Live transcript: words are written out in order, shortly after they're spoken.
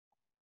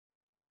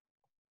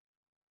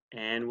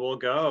And we'll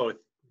go.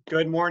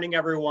 Good morning,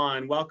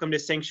 everyone. Welcome to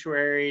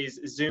Sanctuary's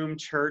Zoom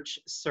church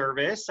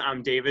service.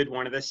 I'm David,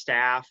 one of the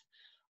staff.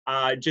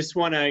 Just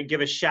want to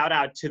give a shout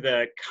out to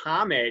the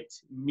comet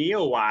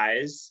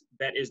Neowise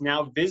that is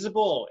now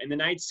visible in the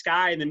night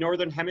sky in the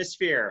northern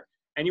hemisphere.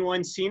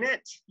 Anyone seen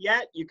it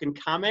yet? You can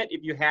comment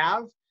if you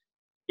have.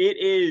 It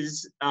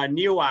is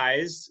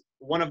Neowise,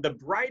 one of the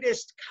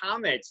brightest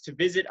comets to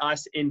visit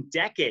us in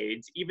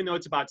decades, even though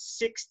it's about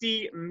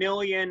 60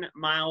 million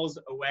miles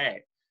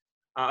away.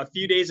 A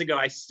few days ago,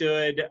 I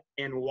stood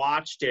and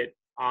watched it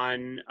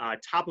on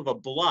top of a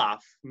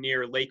bluff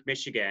near Lake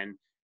Michigan.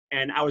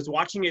 And I was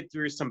watching it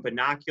through some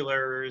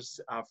binoculars.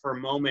 For a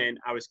moment,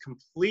 I was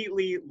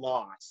completely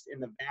lost in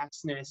the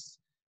vastness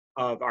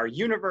of our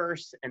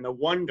universe and the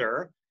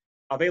wonder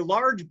of a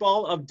large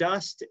ball of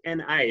dust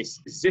and ice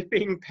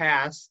zipping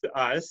past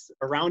us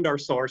around our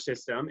solar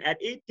system at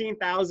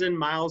 18,000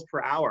 miles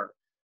per hour.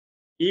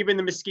 Even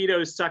the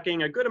mosquitoes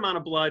sucking a good amount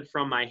of blood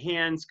from my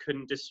hands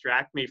couldn't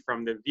distract me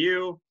from the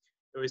view.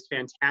 It was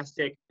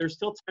fantastic. There's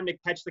still time to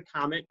catch the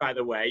comet, by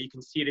the way. You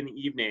can see it in the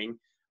evening.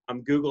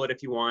 Google it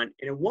if you want.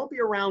 And it won't be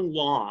around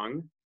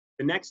long.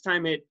 The next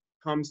time it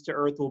comes to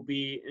Earth will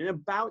be in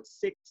about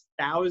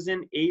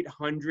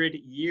 6,800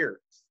 years.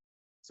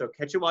 So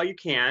catch it while you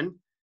can.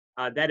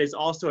 That is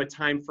also a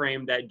time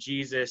frame that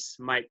Jesus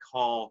might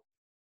call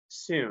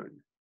soon.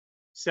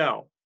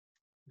 So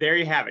there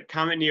you have it.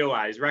 Comet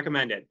Neowise,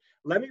 recommended.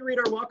 Let me read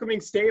our welcoming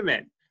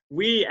statement.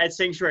 We at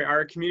Sanctuary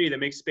are a community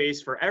that makes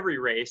space for every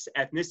race,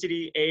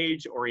 ethnicity,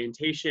 age,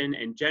 orientation,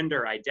 and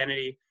gender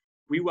identity.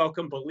 We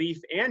welcome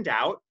belief and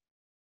doubt,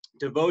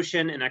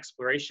 devotion and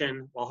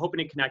exploration, while hoping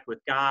to connect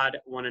with God,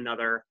 one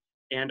another,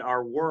 and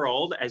our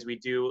world as we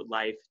do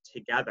life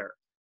together.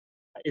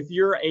 If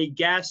you're a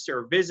guest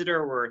or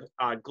visitor, we're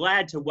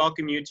glad to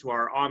welcome you to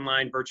our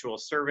online virtual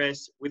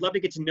service. We'd love to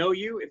get to know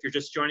you if you're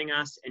just joining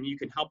us, and you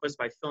can help us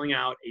by filling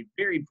out a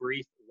very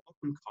brief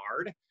welcome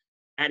card.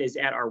 That is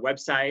at our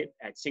website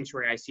at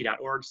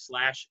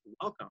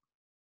sanctuaryic.org/welcome.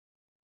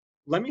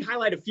 Let me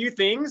highlight a few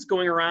things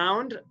going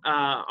around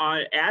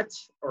at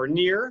or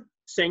near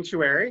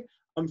Sanctuary.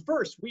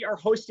 First, we are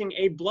hosting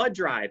a blood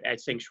drive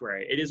at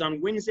Sanctuary. It is on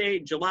Wednesday,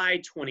 July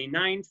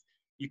 29th.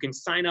 You can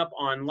sign up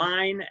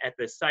online at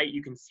the site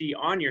you can see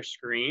on your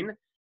screen.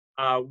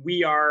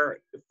 We are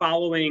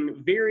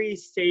following very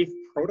safe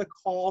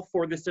protocol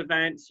for this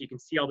event, so you can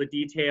see all the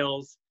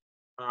details,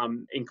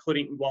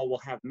 including, we'll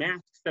have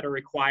masks that are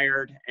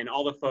required, and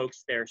all the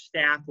folks, their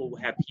staff, will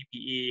have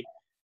PPE.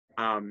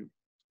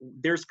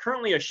 There's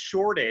currently a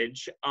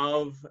shortage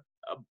of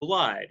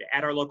blood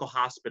at our local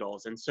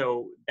hospitals, and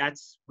so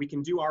we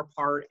can do our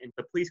part, and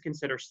so please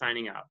consider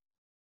signing up.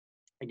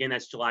 Again,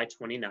 that's July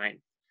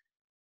 29th.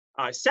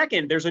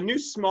 Second, there's a new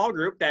small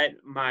group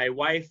that my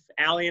wife,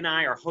 Allie, and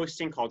I are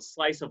hosting called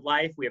Slice of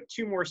Life. We have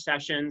 2 more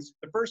sessions.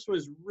 The first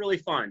was really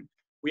fun.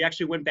 We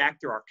actually went back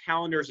through our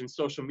calendars and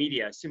social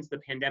media since the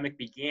pandemic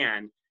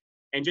began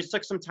and just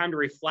took some time to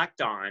reflect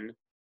on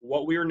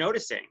what we were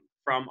noticing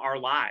from our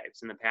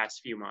lives in the past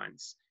few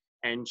months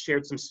and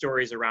shared some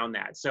stories around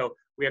that. So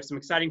we have some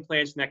exciting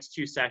plans for the next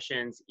 2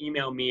 sessions.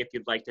 Email me if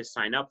you'd like to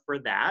sign up for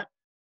that.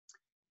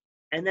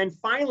 And then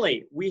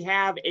finally, we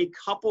have a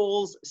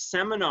couples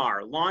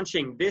seminar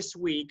launching this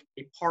week,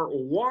 a part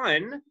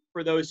 1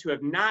 for those who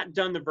have not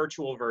done the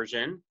virtual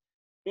version,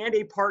 and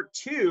a part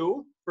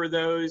 2 for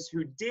those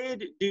who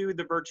did do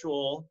the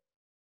virtual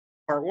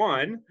part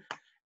 1.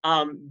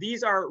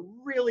 These are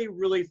really,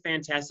 really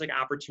fantastic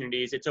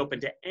opportunities. It's open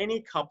to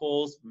any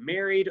couples,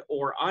 married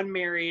or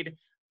unmarried.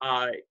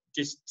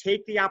 Just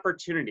take the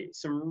opportunity.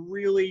 Some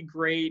really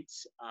great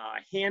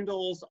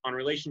handles on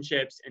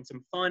relationships and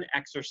some fun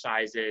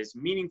exercises,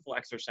 meaningful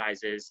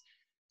exercises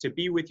to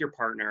be with your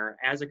partner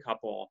as a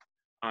couple.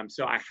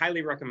 So I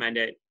highly recommend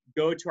it.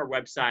 Go to our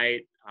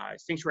website,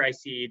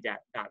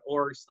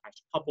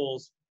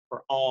 sanctuaryic.org/couples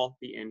for all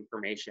the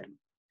information.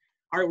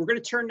 All right, we're going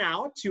to turn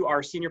now to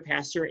our senior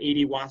pastor,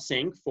 Adi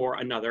Wasing, for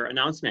another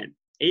announcement.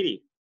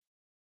 Adi.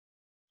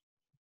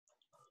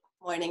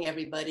 Morning,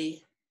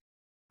 everybody.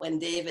 When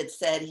David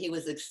said he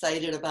was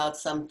excited about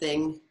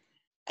something,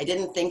 I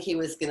didn't think he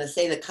was going to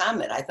say the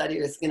comet. I thought he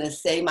was going to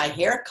say my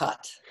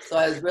haircut. So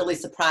I was really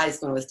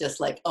surprised when it was just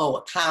like, oh,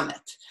 a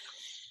comet.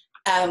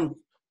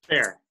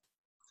 Fair.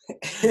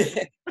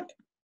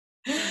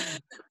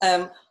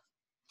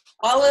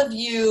 All of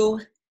you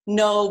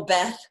know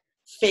Beth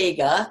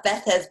Fega.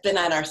 Beth has been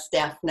on our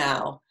staff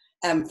now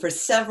for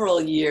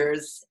several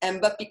years.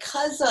 But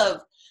because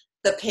of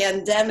the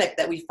pandemic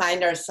that we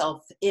find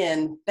ourselves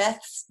in,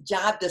 Beth's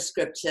job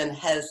description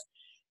has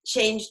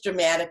changed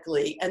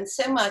dramatically. And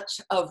so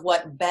much of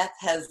what Beth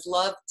has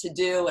loved to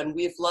do, and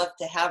we've loved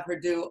to have her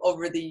do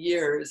over the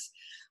years,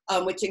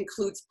 which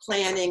includes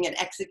planning and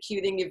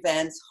executing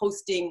events,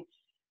 hosting,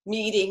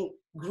 meeting,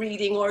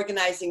 greeting,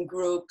 organizing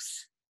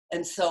groups,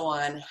 and so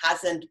on,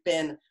 hasn't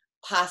been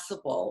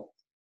possible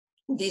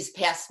these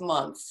past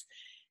months.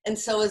 And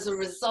so as a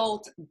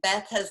result,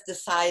 Beth has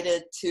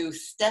decided to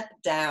step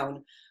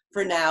down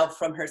for now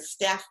from her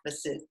staff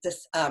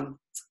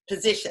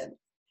position.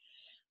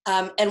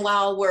 And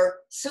while we're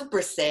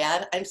super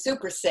sad, I'm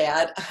super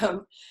sad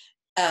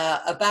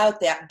about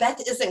that,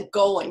 Beth isn't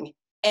going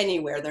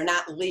anywhere. They're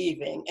not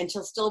leaving, and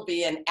she'll still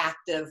be an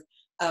active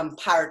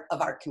part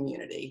of our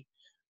community.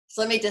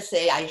 So let me just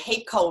say, I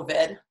hate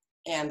COVID,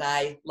 and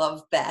I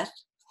love Beth.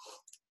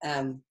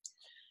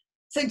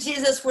 So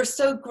Jesus, we're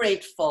so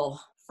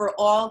grateful for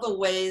all the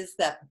ways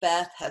that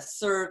Beth has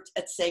served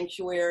at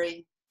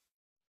Sanctuary.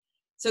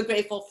 So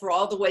grateful for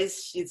all the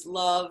ways she's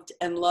loved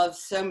and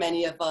loves so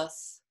many of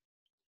us.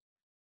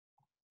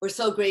 We're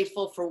so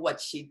grateful for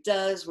what she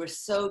does. We're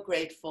so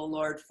grateful,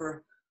 Lord,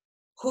 for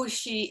who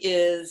she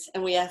is.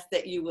 And we ask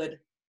that you would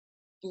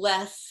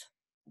bless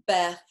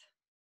Beth,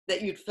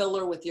 that you'd fill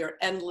her with your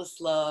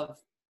endless love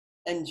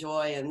and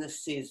joy in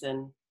this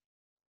season.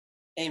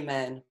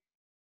 Amen.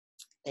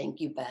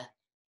 Thank you, Beth.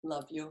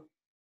 Love you.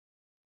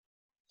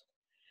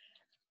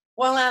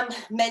 While I'm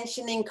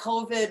mentioning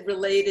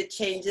COVID-related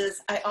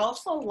changes, I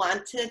also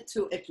wanted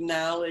to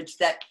acknowledge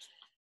that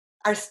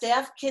our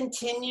staff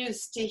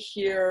continues to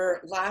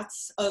hear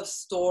lots of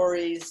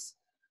stories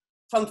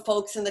from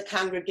folks in the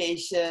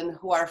congregation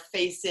who are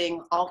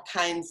facing all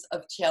kinds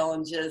of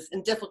challenges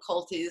and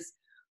difficulties,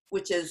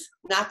 which is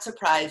not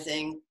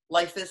surprising.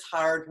 Life is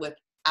hard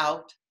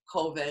without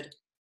COVID,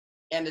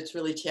 and it's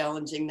really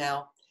challenging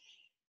now.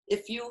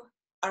 If you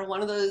are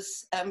one of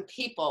those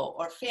people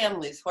or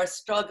families who are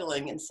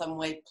struggling in some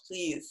way,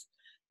 please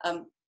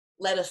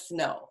let us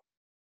know.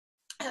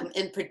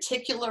 In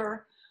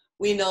particular,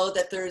 we know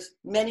that there's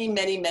many,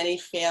 many, many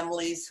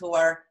families who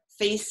are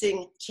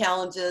facing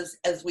challenges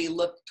as we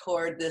look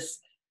toward this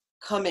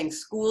coming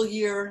school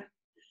year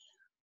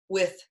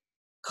with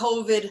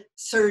COVID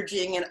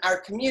surging in our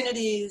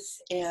communities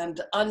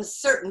and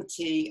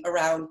uncertainty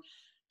around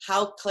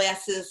how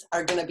classes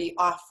are going to be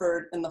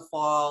offered in the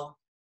fall.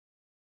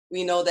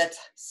 We know that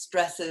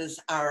stresses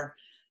are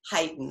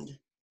heightened.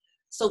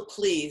 So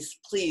please,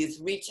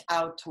 please reach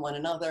out to one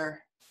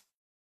another,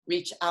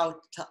 reach out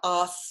to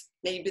us.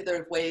 Maybe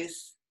there are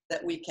ways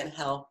that we can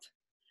help.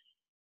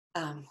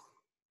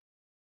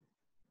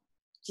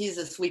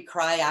 Jesus, we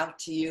cry out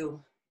to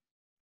you.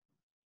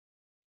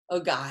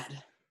 Oh God,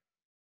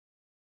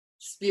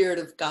 Spirit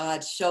of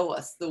God, show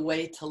us the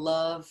way to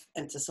love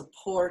and to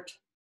support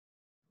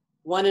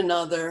one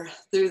another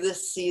through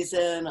this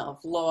season of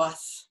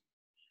loss,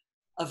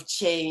 of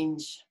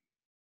change,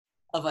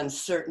 of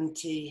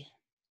uncertainty.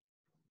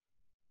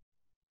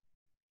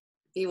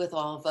 Be with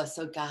all of us,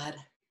 oh God.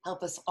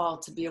 Help us all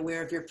to be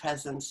aware of your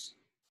presence.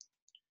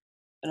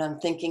 And I'm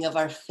thinking of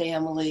our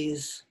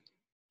families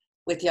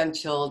with young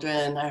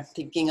children. I'm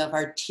thinking of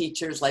our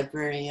teachers,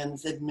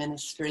 librarians,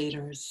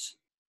 administrators,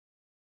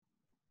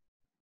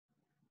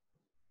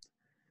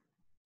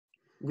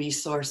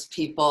 resource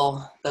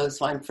people, those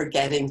who I'm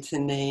forgetting to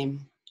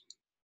name,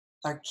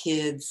 our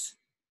kids.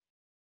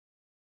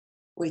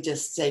 We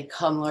just say,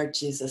 come, Lord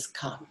Jesus,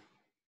 come.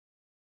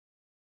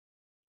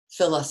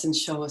 Fill us and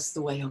show us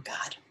the way, oh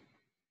God.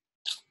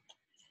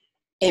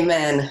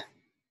 Amen.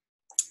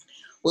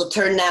 We'll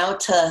turn now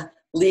to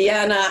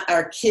Leanna,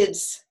 our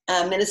kids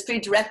ministry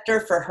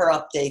director, for her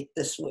update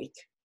this week.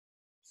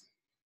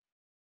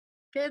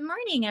 Good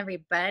morning,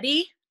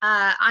 everybody.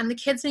 On the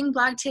Kids Wing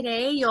blog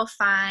today, you'll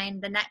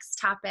find the next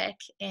topic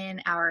in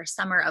our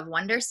Summer of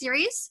Wonder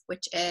series,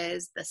 which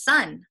is the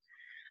sun.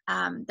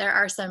 There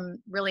are some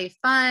really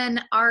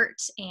fun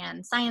art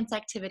and science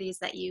activities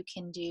that you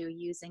can do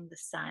using the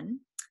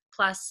sun,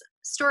 plus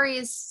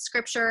stories,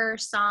 scripture,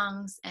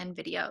 songs, and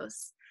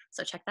videos.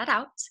 So check that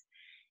out.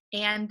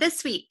 And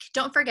this week,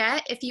 don't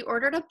forget, if you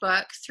ordered a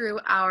book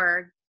through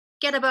our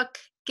Get a Book,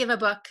 Give a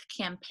Book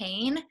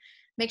campaign,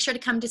 make sure to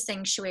come to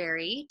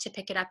Sanctuary to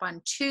pick it up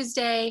on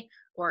Tuesday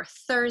or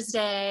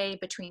Thursday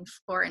between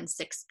 4 and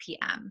 6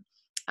 p.m.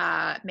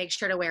 Make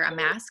sure to wear a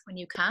mask when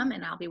you come,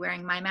 and I'll be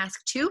wearing my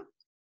mask too.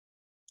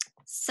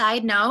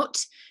 Side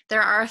note,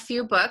 there are a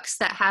few books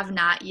that have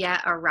not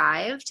yet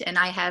arrived, and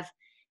I have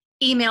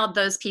emailed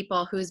those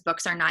people whose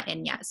books are not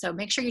in yet. So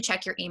make sure you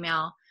check your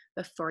email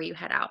before you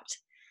head out.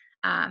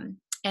 And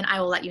I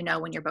will let you know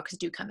when your books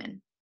do come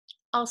in.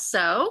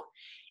 Also,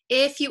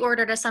 if you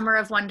ordered a Summer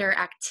of Wonder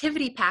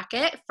activity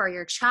packet for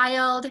your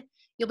child,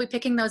 you'll be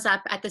picking those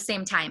up at the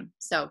same time.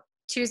 So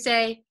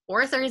Tuesday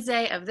or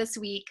Thursday of this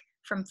week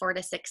from 4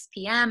 to 6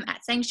 p.m.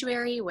 at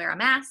Sanctuary, wear a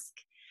mask.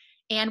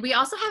 And we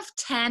also have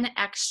 10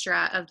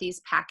 extra of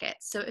these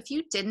packets. So if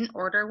you didn't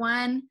order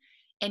one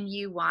and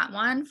you want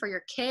one for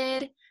your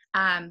kid,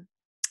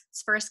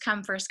 it's first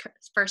come, first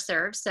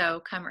serve.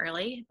 So come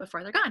early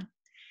before they're gone.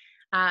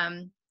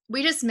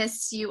 We just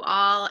miss you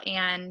all,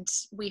 and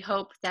we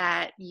hope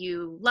that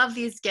you love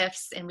these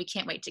gifts, and we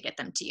can't wait to get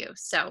them to you.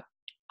 So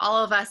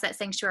all of us at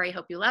Sanctuary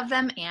hope you love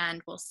them,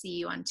 and we'll see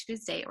you on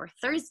Tuesday or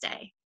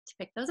Thursday to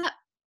pick those up.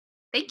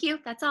 Thank you.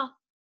 That's all.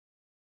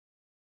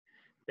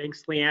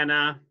 Thanks,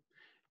 Leanna.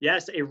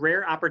 Yes, a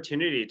rare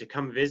opportunity to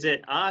come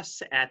visit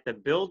us at the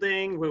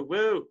building. Woo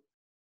woo.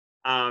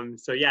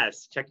 So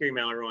yes, check your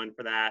email, everyone,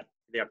 for that,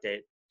 the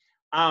update.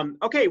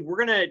 Okay, we're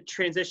gonna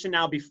transition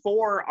now.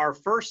 Before our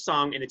first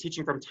song in the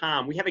Teaching from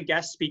Tom, we have a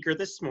guest speaker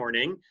this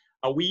morning.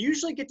 We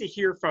usually get to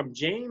hear from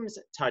James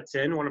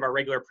Tutson, one of our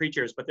regular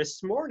preachers, but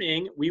this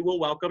morning we will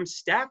welcome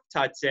Steph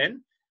Tutson.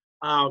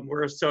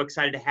 We're so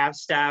excited to have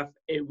Steph.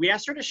 We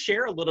asked her to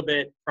share a little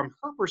bit from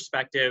her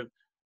perspective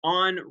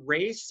on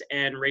race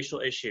and racial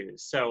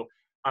issues. So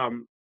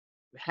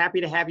happy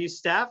to have you,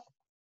 Steph.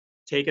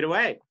 Take it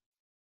away.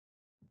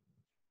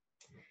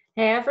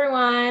 Hey,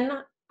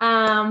 everyone.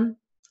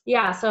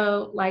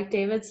 So like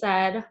David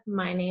said,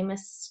 my name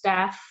is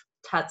Steph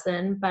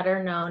Tutson,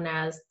 better known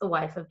as the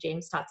wife of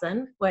James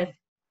Tutson, which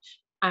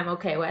I'm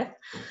okay with.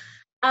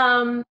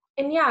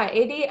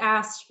 AD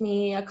asked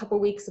me a couple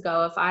weeks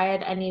ago if I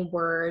had any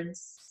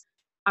words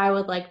I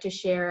would like to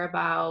share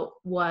about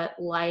what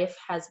life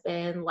has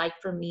been like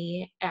for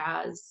me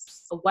as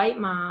a white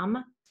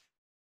mom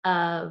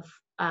of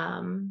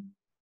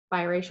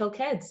biracial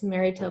kids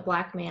married to a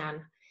Black man.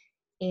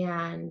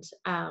 And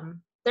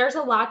there's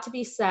a lot to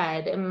be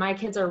said, and my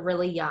kids are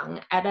really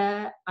young.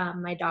 Etta,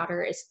 my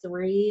daughter, is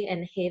 3,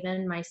 and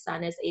Haven, my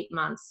son, is 8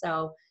 months.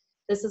 So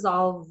this is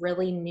all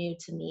really new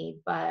to me.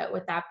 But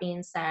with that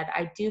being said,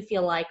 I do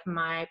feel like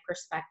my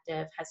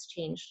perspective has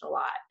changed a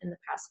lot in the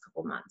past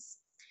couple months.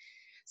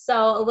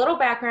 So a little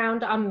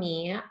background on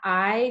me.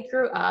 I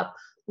grew up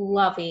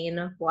loving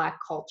Black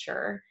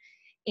culture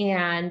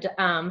and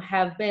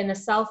have been a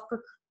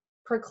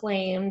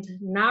self-proclaimed,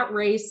 not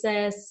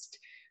racist,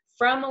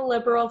 from a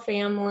liberal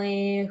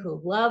family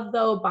who loved the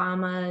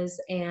Obamas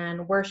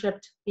and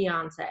worshiped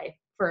Beyonce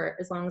for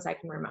as long as I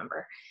can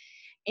remember.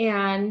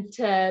 And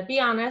to be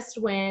honest,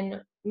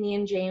 when me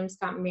and James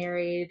got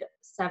married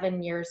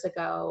 7 years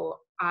ago,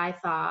 I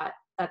thought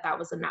that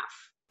was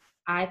enough.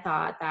 I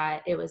thought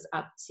that it was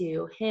up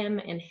to him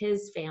and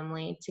his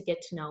family to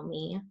get to know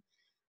me,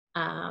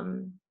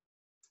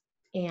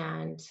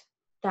 and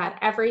that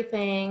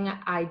everything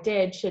I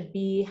did should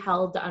be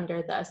held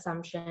under the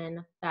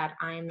assumption that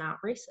I'm not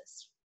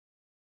racist.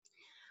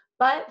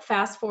 But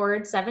fast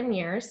forward 7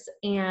 years,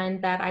 and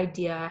that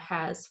idea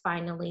has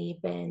finally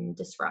been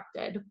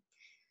disrupted.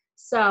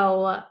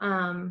 So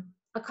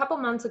a couple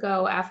months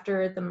ago,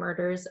 after the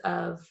murders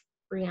of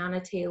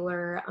Breonna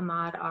Taylor,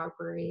 Ahmaud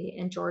Arbery,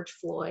 and George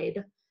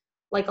Floyd,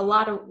 like a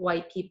lot of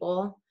white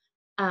people,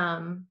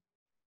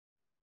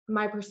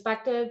 my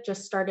perspective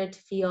just started to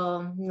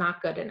feel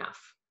not good enough.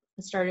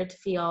 It started to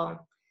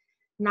feel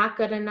not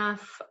good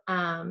enough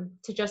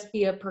to just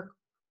be a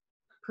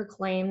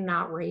proclaimed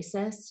not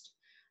racist,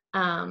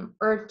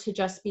 or to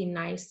just be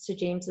nice to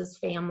James's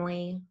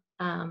family,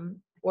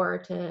 or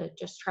to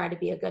just try to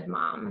be a good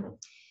mom.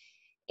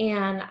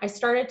 And I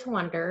started to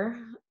wonder,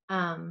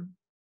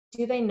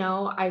 do they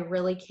know I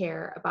really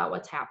care about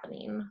what's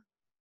happening?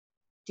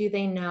 Do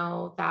they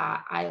know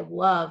that I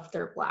love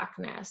their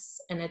Blackness?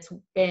 And it's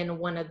been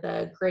one of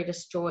the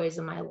greatest joys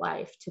in my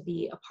life to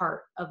be a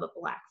part of a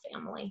Black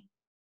family.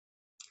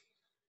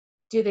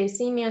 Do they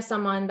see me as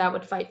someone that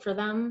would fight for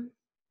them?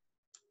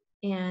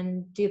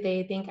 And do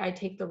they think I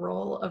take the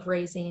role of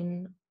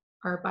raising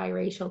our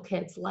biracial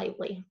kids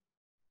lightly?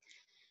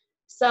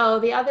 So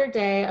the other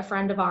day, a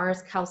friend of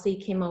ours, Kelsey,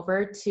 came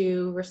over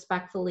to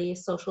respectfully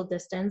social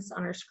distance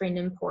on our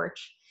screened-in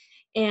porch.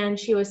 And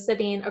she was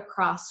sitting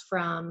across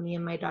from me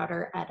and my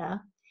daughter, Etta.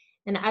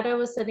 And Etta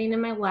was sitting in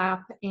my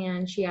lap,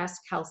 and she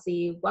asked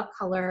Kelsey, what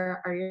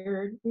color are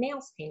your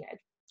nails painted?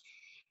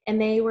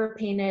 And they were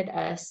painted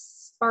a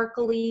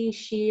sparkly,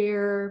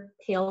 sheer,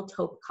 pale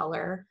taupe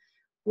color,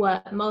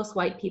 what most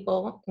white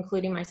people,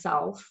 including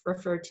myself,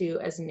 refer to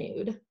as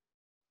nude.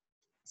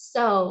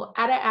 So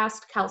Etta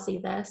asked Kelsey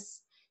this,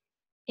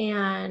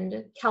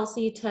 and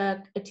Kelsey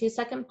took a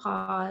 2-second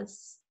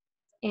pause,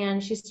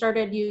 and she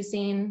started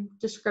using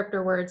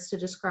descriptor words to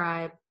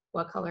describe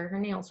what color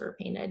her nails were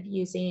painted,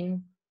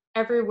 using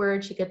every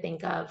word she could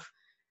think of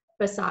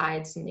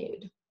besides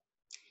nude.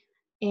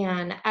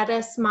 And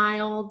Etta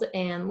smiled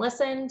and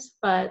listened,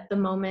 but the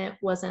moment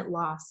wasn't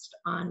lost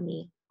on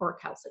me or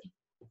Kelsey.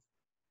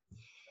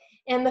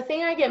 And the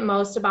thing I get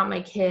most about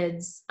my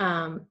kids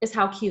is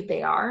how cute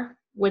they are,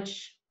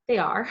 which they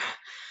are.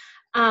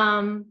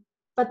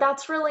 But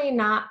that's really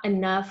not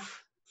enough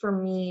for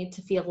me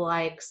to feel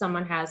like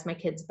someone has my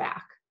kids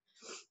back.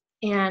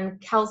 And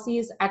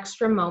Kelsey's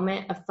extra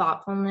moment of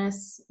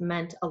thoughtfulness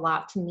meant a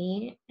lot to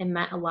me and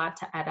meant a lot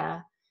to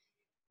Etta.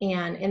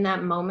 And in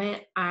that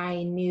moment,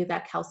 I knew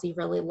that Kelsey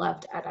really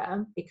loved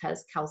Etta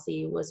because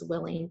Kelsey was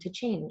willing to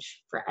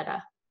change for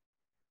Etta.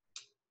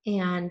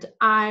 And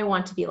I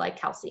want to be like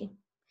Kelsey.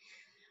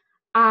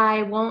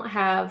 I won't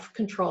have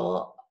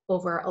control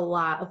over a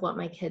lot of what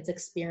my kids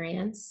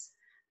experience,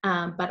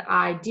 but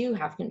I do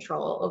have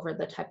control over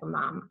the type of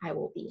mom I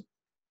will be.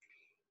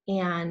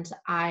 And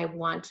I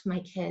want my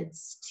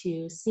kids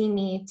to see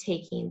me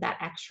taking that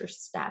extra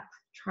step,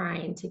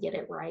 trying to get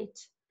it right,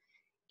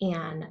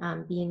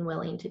 and being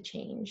willing to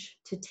change,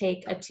 to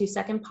take a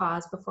 2-second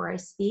pause before I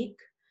speak,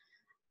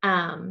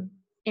 and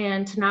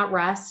to not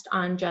rest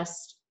on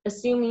just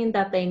assuming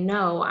that they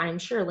know I'm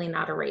surely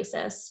not a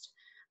racist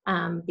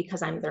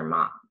because I'm their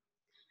mom.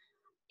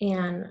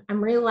 And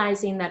I'm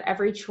realizing that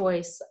every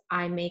choice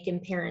I make in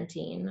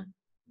parenting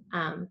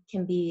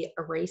can be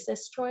a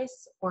racist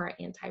choice or an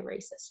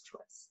anti-racist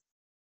choice.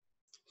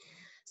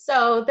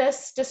 So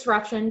this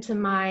disruption to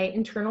my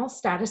internal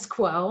status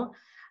quo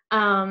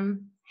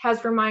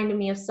has reminded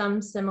me of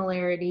some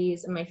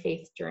similarities in my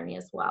faith journey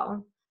as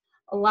well.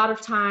 A lot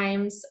of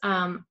times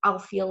I'll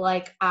feel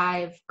like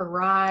I've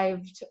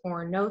arrived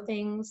or know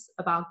things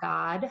about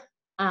God,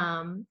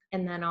 and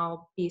then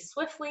I'll be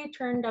swiftly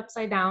turned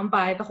upside down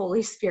by the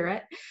Holy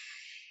Spirit.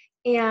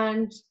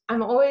 And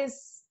I'm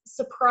always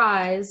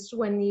surprised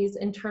when these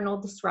internal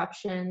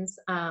disruptions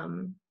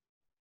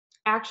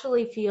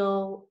actually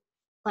feel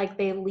like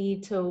they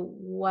lead to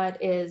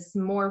what is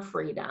more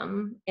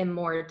freedom and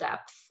more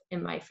depth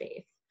in my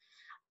faith.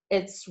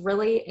 It's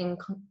really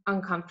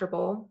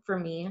uncomfortable for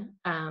me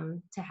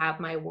to have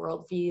my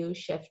worldview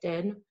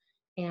shifted,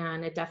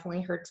 and it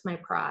definitely hurts my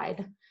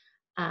pride.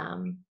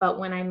 But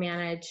when I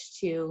manage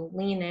to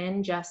lean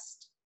in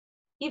just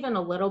even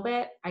a little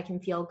bit, I can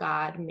feel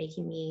God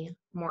making me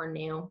more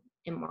new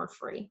and more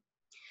free.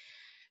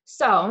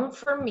 So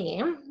for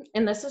me,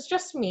 and this is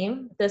just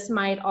me, this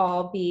might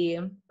all be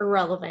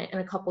irrelevant in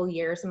a couple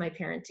years in my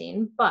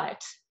parenting,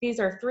 but these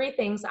are 3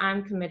 things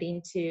I'm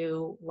committing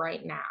to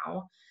right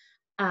now.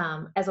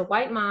 As a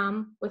white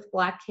mom with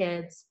Black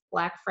kids,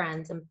 Black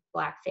friends, and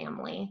Black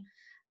family,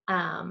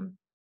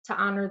 to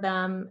honor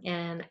them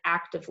and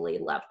actively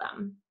love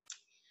them.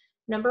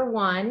 Number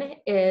 1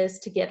 is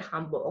to get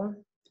humble,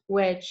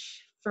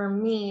 which for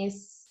me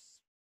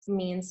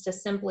means to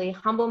simply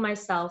humble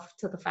myself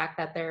to the fact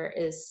that there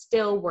is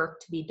still work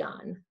to be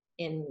done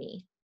in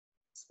me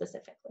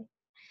specifically.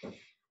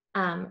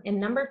 And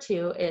number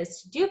 2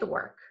 is to do the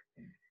work.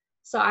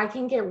 So I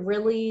can get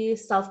really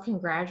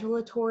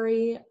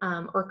self-congratulatory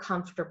or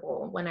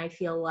comfortable when I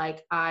feel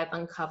like I've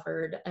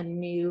uncovered a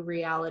new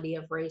reality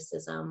of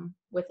racism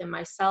within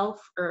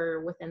myself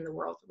or within the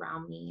world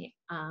around me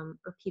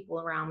or people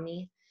around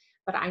me.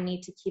 But I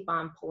need to keep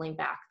on pulling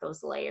back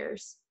those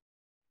layers.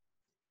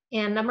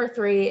 And number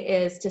 3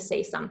 is to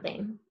say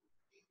something.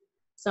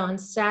 So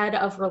instead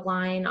of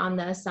relying on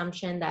the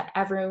assumption that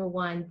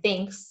everyone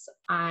thinks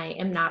I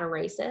am not a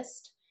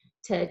racist,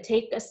 to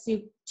take a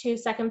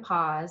 2-second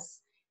pause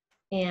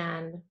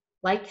and,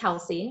 like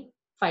Kelsey,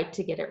 fight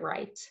to get it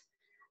right,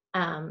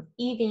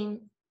 even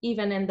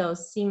in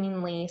those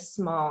seemingly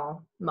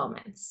small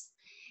moments.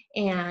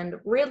 And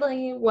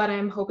really what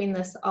I'm hoping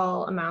this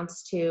all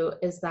amounts to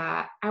is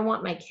that I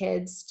want my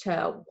kids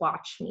to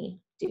watch me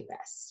do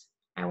this.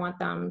 I want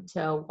them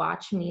to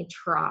watch me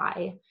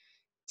try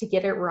to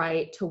get it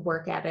right, to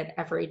work at it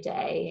every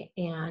day.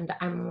 And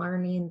I'm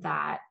learning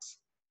that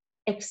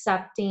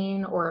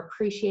accepting or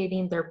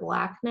appreciating their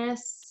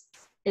Blackness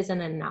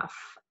isn't enough.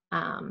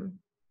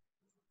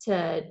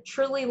 To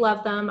truly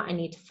love them, I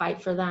need to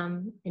fight for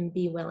them and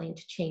be willing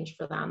to change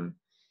for them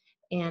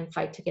and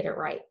fight to get it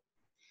right.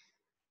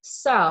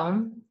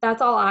 So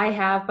that's all I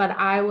have, but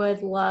I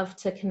would love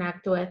to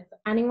connect with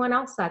anyone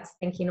else that's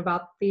thinking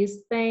about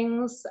these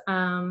things,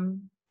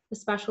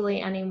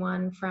 especially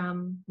anyone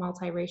from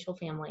multiracial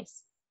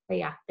families. But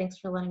yeah, thanks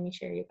for letting me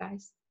share, you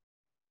guys.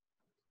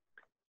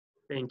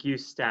 Thank you,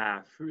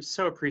 Steph.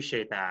 So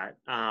appreciate that.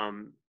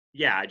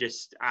 Yeah,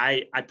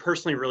 I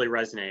personally really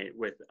resonate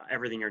with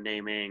everything you're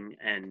naming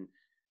and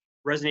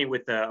resonate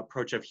with the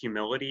approach of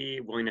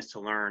humility, willingness to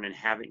learn, and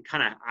having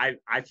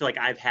I feel like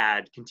I've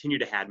continued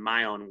to have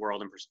my own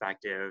world and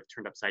perspective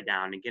turned upside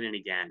down again and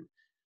again.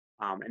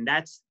 And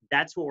that's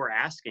what we're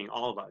asking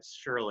all of us,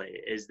 surely,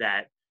 is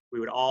that we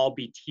would all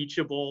be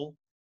teachable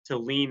to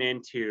lean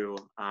into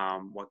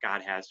what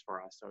God has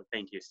for us. So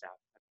thank you, Steph.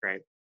 That's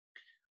great.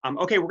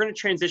 Okay, we're going to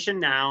transition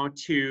now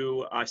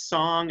to a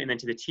song and then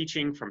to the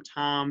teaching from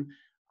Tom.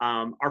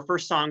 Our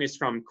first song is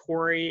from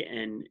Cory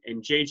and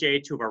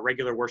JJ, 2 of our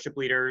regular worship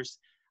leaders.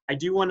 I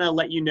do want to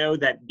let you know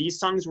that these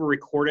songs were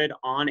recorded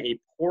on a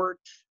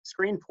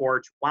screen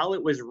porch while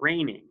it was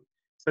raining.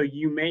 So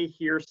you may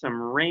hear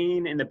some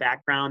rain in the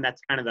background.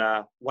 That's kind of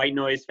the white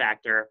noise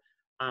factor.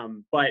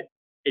 But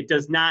it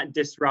does not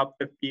disrupt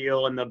the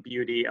feel and the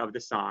beauty of the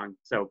song.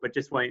 But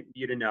just want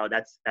you to know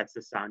that's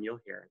the sound you'll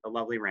hear, the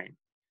lovely rain.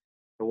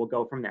 So we'll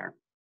go from there.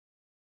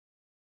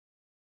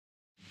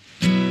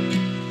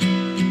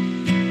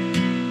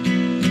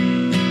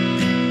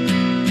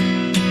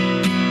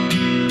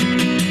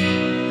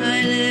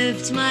 I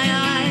lift my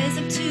eyes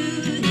up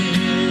to the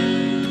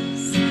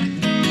hills.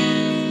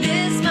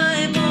 This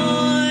my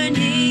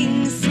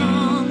morning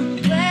song,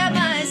 where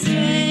my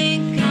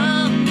strength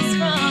comes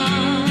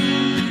from.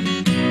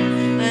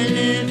 I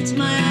lift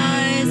my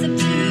eyes up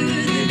to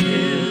the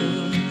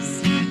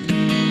hills.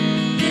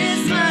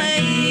 This my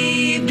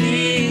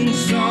evening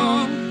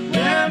song.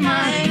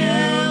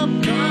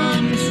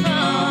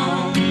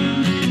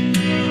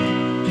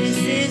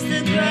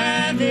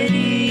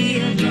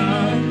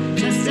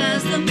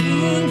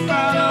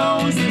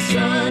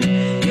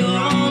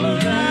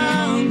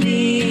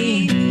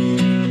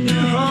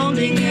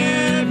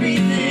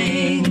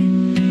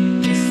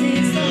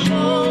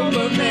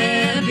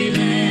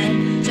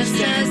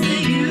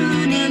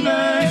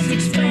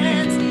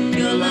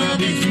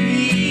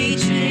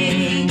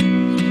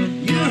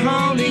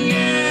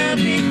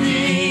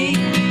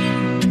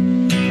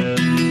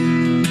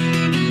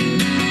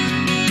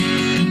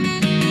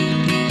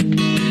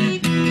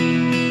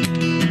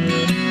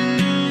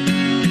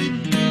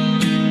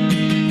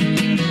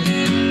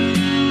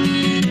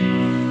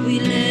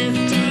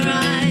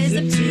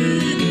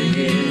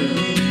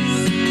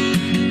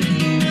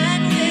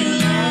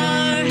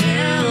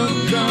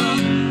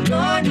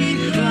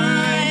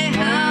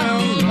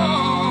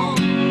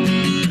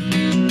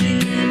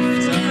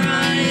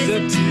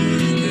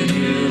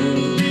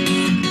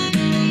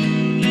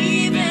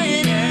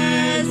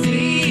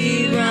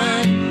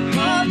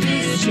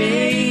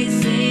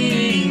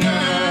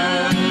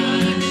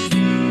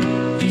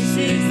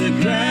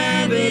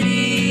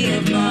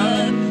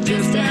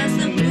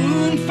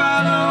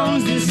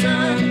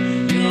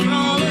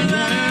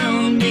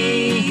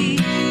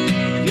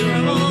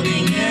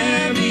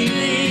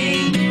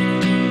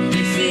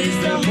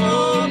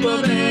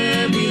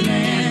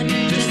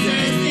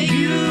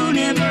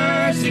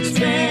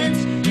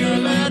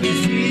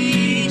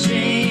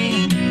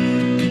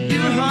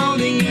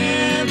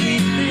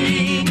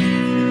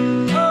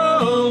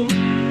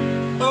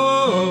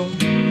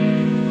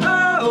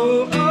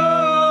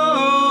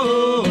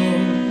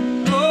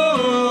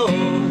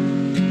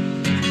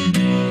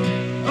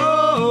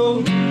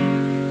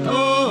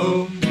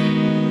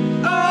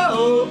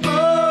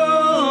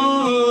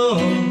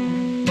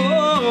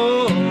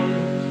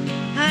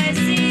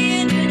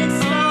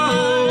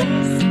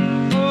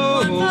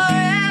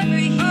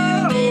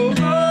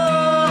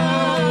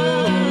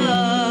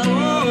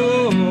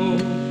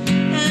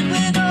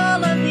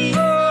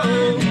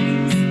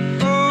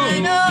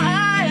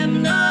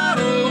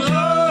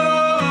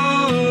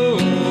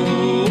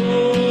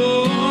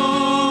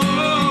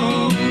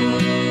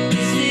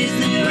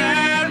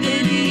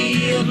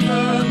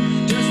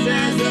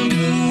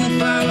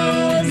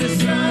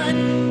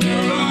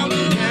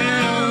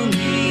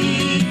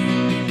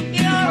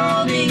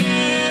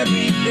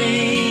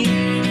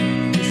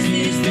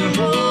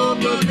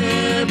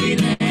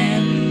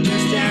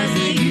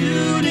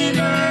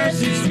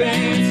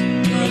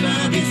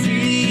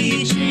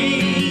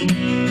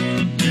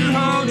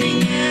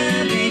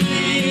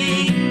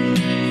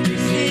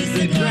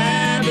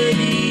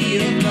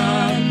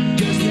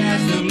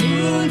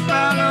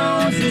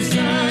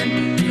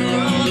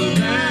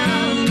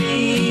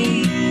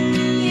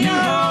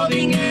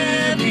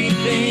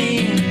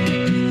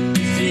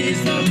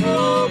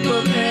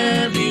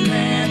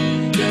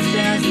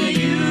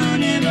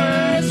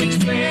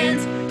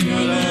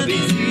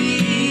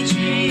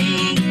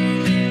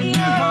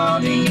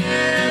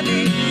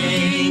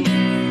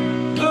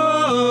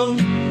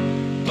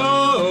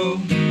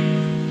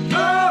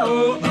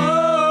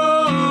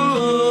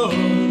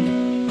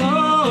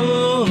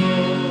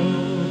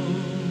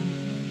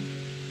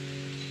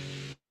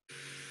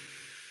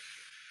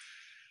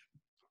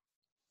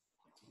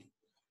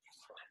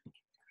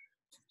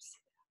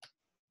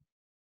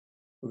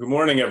 Well, good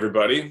morning,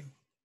 everybody.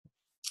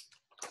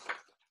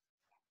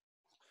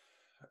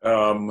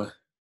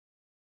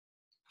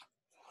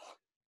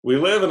 We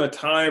live in a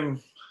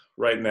time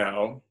right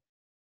now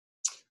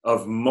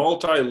of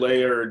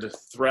multi-layered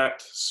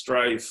threat,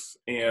 strife,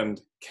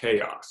 and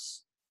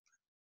chaos.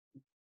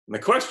 And the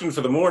question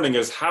for the morning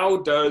is, how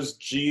does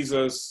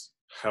Jesus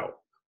help?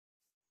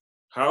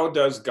 How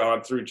does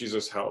God through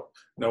Jesus help?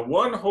 Now,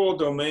 one whole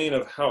domain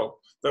of help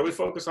that we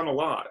focus on a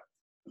lot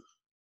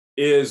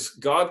is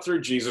God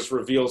through Jesus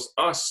reveals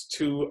us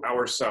to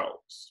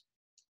ourselves.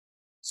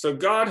 So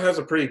God has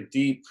a pretty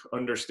deep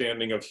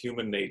understanding of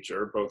human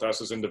nature, both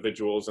us as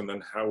individuals and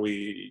then how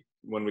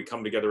when we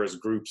come together as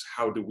groups,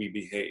 how do we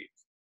behave?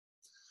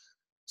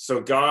 So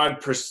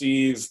God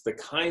perceives the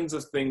kinds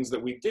of things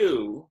that we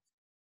do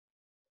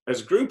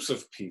as groups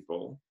of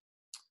people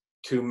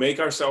to make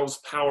ourselves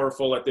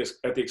powerful at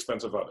the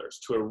expense of others,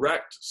 to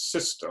erect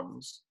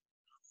systems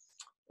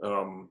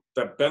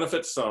that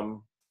benefit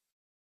some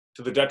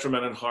to the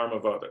detriment and harm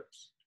of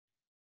others.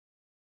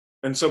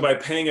 And so by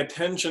paying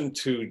attention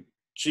to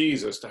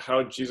Jesus, to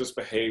how Jesus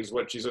behaves,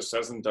 what Jesus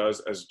says and does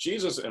as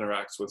Jesus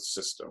interacts with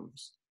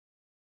systems,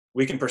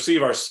 we can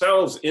perceive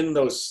ourselves in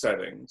those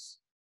settings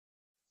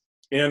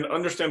and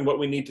understand what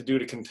we need to do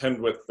to contend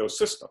with those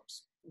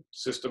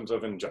systems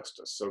of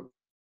injustice. So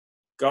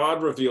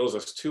God reveals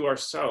us to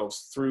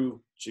ourselves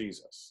through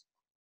Jesus.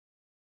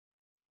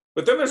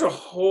 But then there's a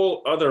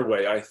whole other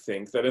way, I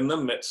think, that in the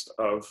midst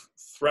of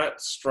threat,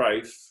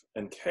 strife,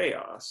 and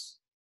chaos,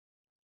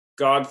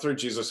 God through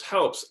Jesus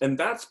helps, and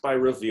that's by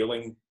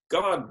revealing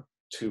God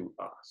to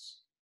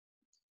us.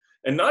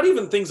 And not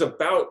even things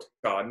about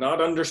God, not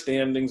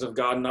understandings of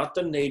God, not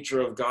the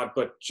nature of God,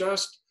 but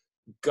just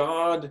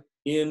God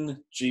in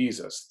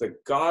Jesus, the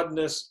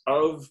godness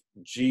of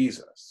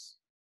Jesus.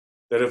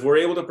 That if we're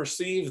able to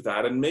perceive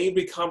that and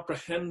maybe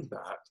comprehend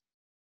that,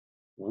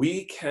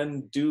 we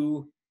can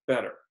do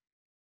better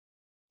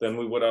than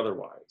we would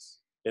otherwise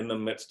in the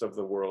midst of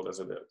the world as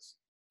it is.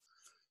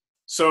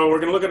 So we're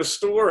going to look at a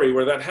story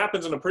where that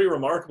happens in a pretty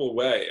remarkable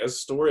way, a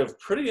story of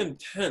pretty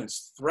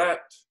intense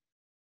threat,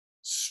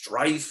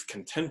 strife,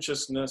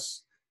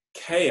 contentiousness,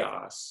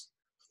 chaos,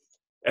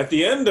 at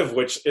the end of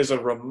which is a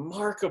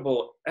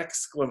remarkable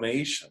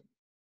exclamation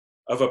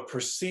of a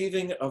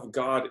perceiving of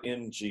God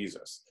in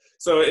Jesus.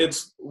 So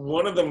it's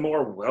one of the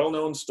more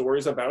well-known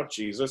stories about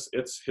Jesus.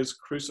 It's his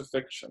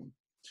crucifixion.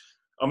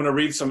 I'm going to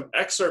read some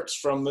excerpts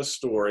from this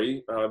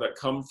story that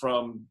come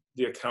from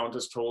the account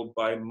as told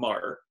by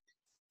Mark.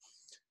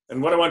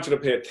 And what I want you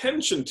to pay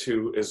attention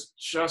to is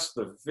just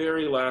the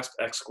very last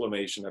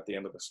exclamation at the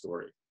end of the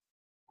story.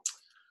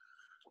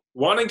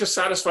 Wanting to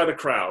satisfy the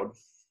crowd,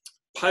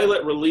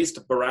 Pilate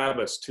released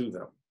Barabbas to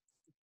them.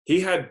 He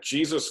had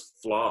Jesus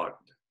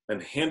flogged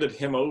and handed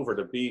him over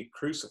to be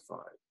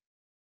crucified.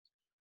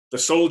 The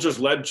soldiers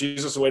led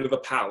Jesus away to the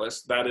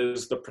palace, that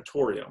is the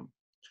praetorium,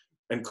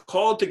 and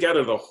called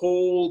together the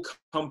whole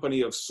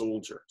company of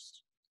soldiers.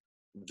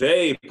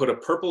 They put a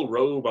purple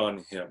robe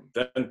on him,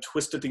 then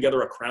twisted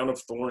together a crown of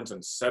thorns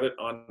and set it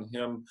on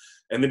him.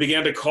 And they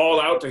began to call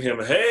out to him,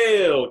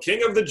 "Hail,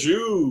 King of the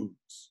Jews!"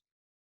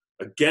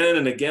 Again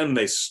and again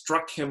they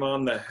struck him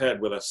on the head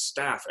with a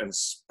staff and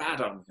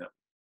spat on him.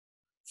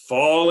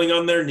 Falling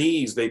on their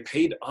knees, they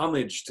paid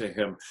homage to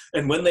him.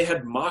 And when they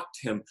had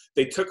mocked him,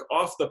 they took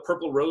off the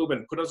purple robe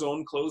and put his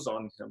own clothes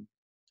on him.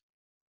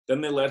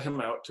 Then they led him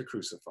out to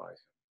crucify him.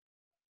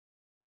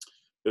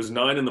 It was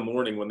 9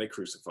 a.m. when they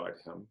crucified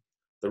him.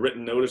 The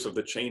written notice of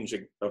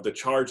the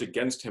charge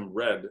against him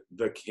read,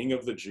 "The King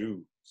of the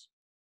Jews."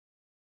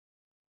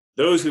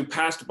 Those who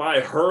passed by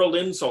hurled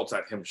insults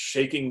at him,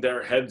 shaking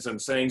their heads and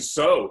saying,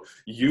 "So,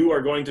 you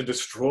are going to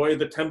destroy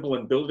the temple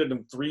and build it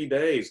in 3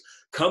 days.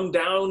 Come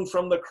down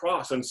from the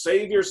cross and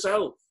save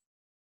yourself."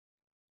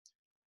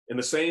 In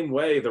the same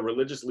way, the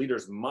religious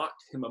leaders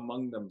mocked him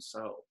among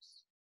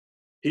themselves.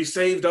 "He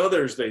saved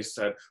others," they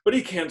said, "but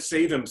he can't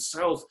save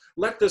himself.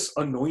 Let this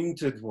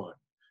anointed one,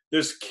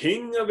 this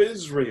King of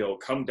Israel,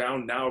 come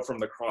down now from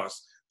the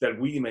cross, that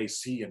we may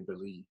see and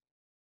believe."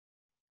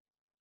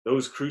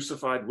 Those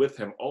crucified with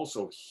him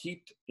also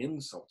heaped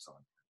insults on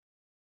him.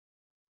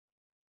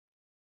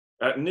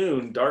 At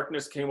noon,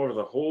 darkness came over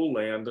the whole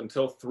land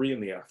until 3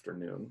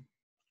 p.m.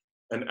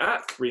 And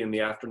at 3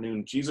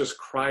 p.m, Jesus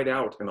cried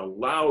out in a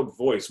loud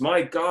voice,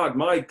 my God,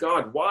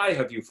 why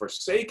have you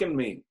forsaken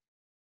me?"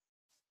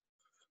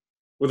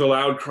 With a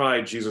loud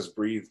cry, Jesus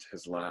breathed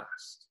his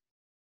last.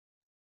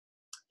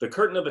 The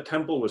curtain of the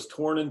temple was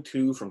torn in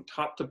two from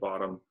top to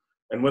bottom,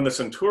 and when the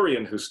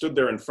centurion who stood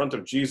there in front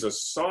of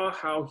Jesus saw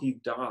how he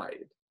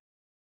died,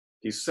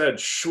 he said,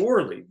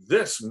 "Surely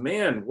this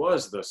man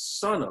was the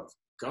Son of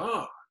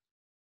God."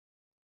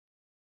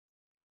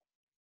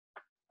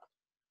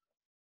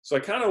 So I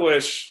kind of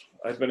wish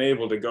I'd been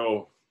able to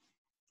go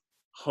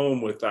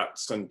home with that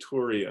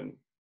centurion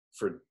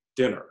for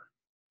dinner.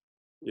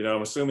 You know,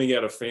 I'm assuming he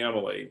had a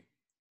family.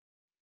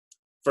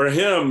 For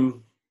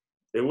him,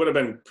 it would have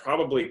been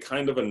probably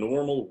kind of a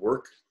normal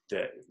work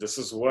day. This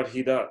is what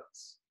he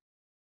does.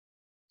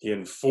 He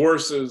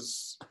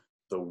enforces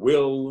the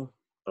will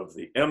of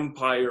the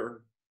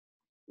empire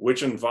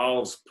which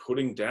involves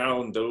putting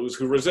down those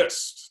who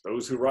resist,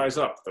 those who rise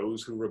up,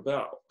 those who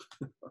rebel.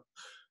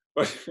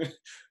 But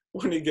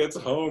when he gets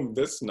home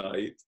this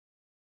night,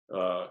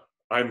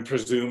 I'm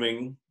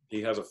presuming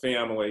he has a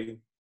family.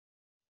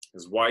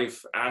 His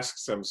wife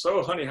asks him,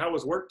 "So, honey, how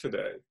was work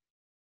today?"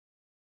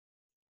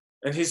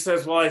 And he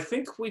says, "Well, I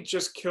think we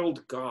just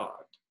killed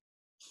God."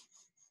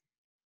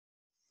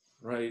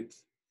 Right?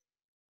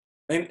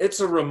 And it's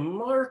a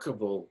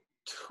remarkable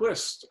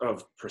twist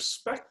of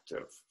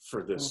perspective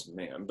for this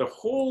man. The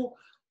whole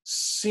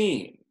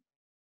scene,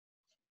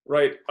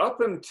 right,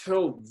 up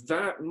until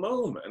that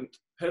moment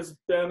has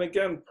been,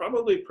 again,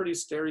 probably pretty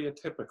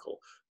stereotypical,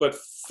 but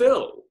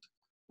filled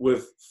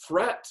with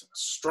threat,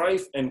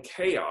 strife, and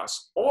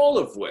chaos, all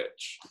of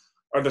which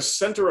are the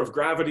center of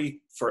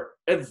gravity for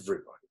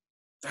everybody.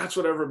 That's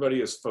what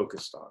everybody is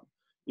focused on.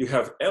 You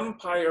have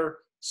empire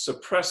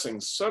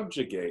suppressing,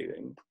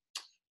 subjugating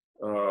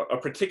a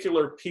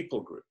particular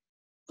people group.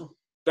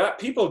 That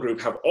people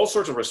group have all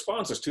sorts of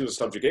responses to the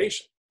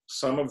subjugation.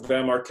 Some of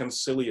them are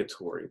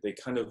conciliatory. They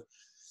kind of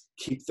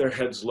keep their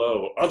heads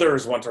low.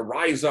 Others want to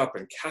rise up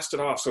and cast it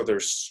off, so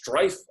there's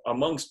strife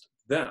amongst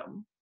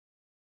them.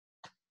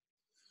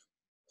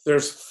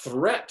 There's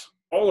threat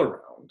all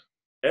around.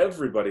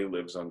 Everybody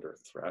lives under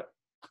threat.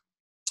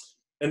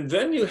 And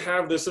then you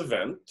have this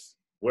event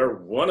where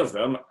one of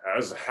them,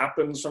 as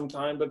happens from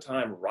time to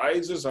time,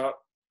 rises up,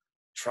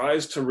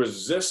 tries to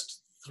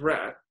resist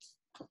threat,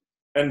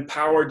 and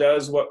power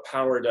does what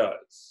power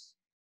does.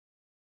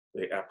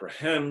 They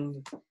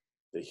apprehend,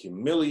 they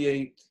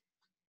humiliate,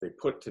 they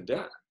put to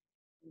death.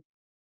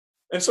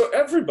 And so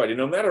everybody,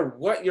 no matter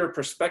what your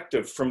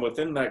perspective from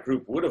within that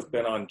group would have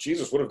been on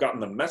Jesus, would have gotten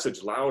the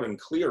message loud and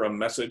clear, a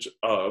message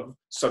of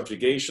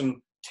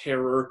subjugation,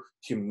 terror,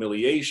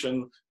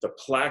 humiliation. The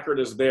placard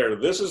is there.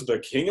 This is the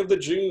King of the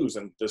Jews,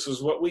 and this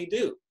is what we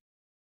do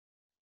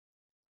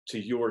to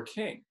your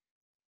king,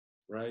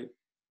 right?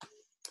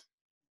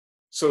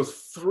 So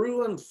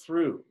through and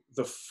through,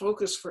 the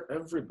focus for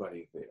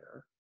everybody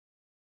there,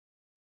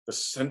 the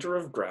center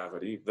of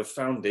gravity, the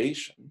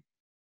foundation,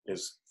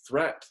 is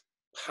threat,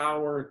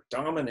 power,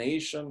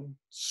 domination,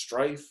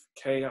 strife,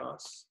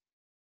 chaos.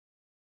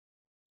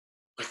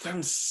 But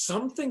then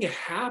something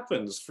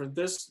happens for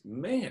this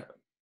man.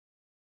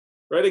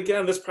 Right,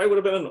 again, this probably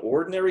would have been an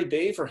ordinary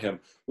day for him.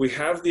 We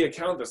have the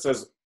account that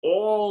says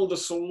all the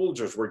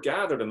soldiers were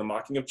gathered in the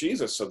mocking of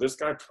Jesus. So this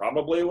guy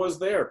probably was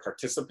there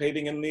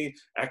participating in the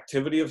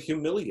activity of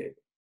humiliating.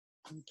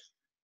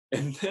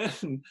 And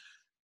then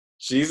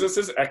Jesus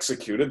is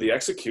executed. The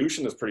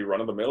execution is pretty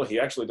run-of-the-mill. He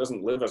actually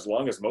doesn't live as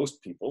long as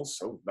most people,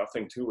 so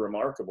nothing too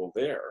remarkable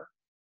there.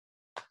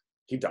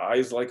 He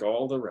dies like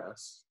all the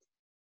rest.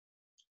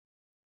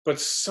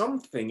 But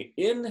something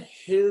in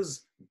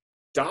his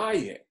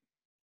dying,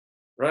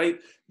 right?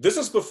 This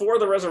is before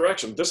the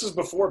resurrection. This is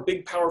before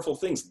big, powerful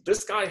things.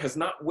 This guy has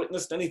not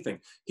witnessed anything.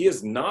 He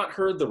has not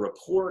heard the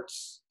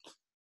reports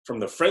from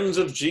the friends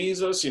of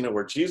Jesus,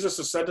 where Jesus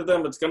has said to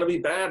them, it's going to be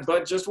bad,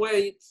 but just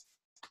wait.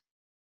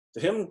 To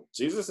him,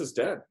 Jesus is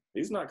dead.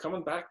 He's not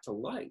coming back to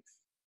life.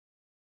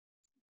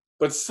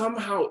 But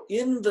somehow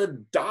in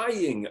the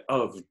dying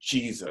of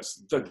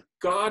Jesus, the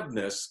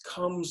godness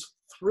comes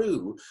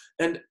through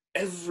and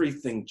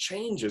everything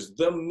changes.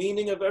 The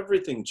meaning of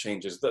everything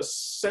changes. The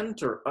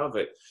center of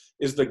it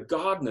is the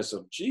godness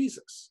of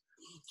Jesus.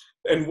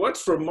 And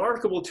what's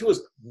remarkable too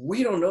is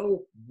we don't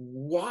know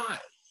why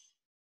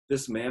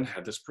this man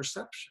had this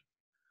perception.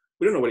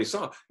 We don't know what he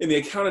saw. In the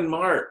account in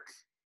Mark,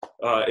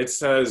 it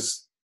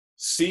says,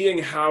 seeing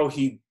how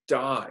he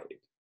died,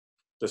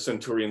 the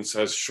centurion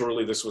says,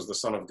 surely this was the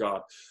Son of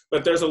God.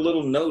 But there's a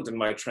little note in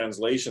my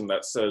translation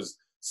that says,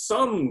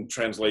 some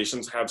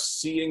translations have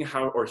seeing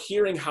how or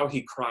hearing how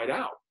he cried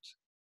out.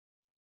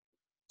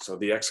 So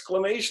the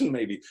exclamation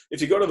maybe.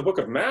 If you go to the book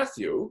of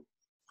Matthew,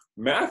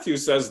 Matthew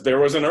says there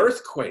was an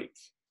earthquake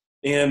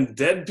and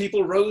dead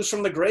people rose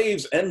from the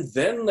graves. And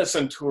then the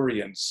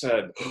centurion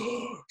said,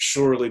 oh,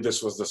 surely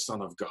this was the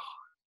Son of God,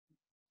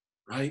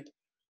 right?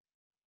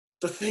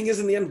 The thing is,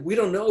 in the end, we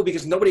don't know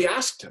because nobody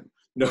asked him.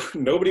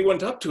 Nobody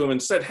went up to him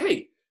and said,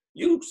 hey,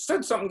 you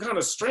said something kind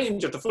of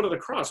strange at the foot of the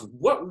cross.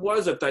 What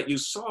was it that you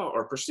saw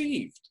or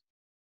perceived?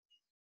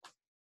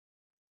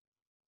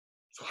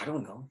 So I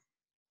don't know.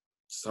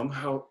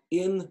 Somehow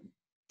in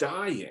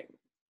dying,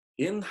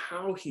 in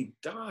how he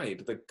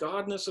died, the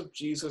godness of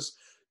Jesus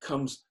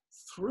comes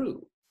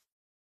through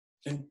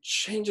and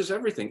changes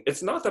everything.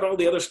 It's not that all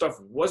the other stuff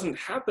wasn't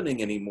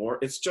happening anymore.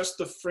 It's just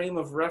the frame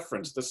of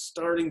reference, the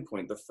starting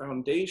point, the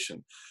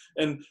foundation.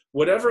 And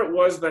whatever it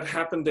was that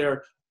happened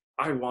there,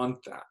 I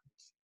want that.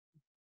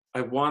 I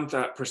want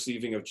that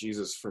perceiving of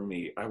Jesus for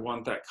me. I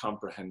want that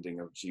comprehending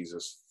of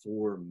Jesus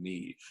for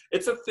me.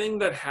 It's a thing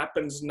that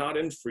happens not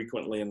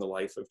infrequently in the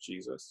life of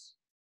Jesus,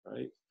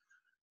 right?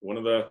 One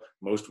of the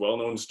most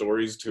well-known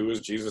stories too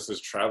is Jesus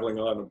is traveling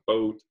on a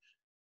boat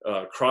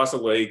across a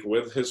lake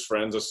with his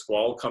friends. A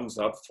squall comes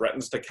up,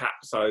 threatens to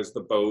capsize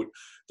the boat.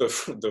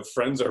 The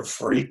friends are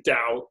freaked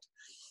out.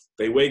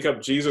 They wake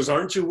up Jesus,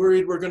 aren't you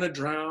worried we're going to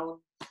drown?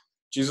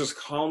 Jesus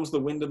calms the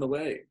wind and the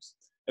waves.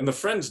 And the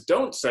friends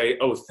don't say,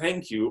 oh,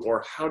 thank you,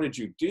 or how did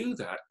you do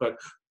that? But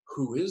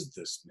who is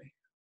this man?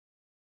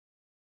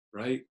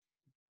 Right?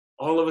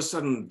 All of a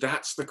sudden,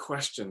 that's the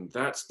question,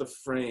 that's the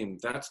frame,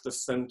 that's the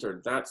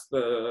center, that's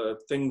the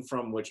thing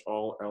from which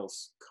all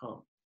else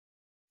comes.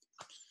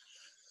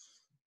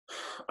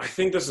 I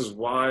think this is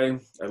why,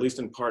 at least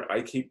in part,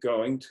 I keep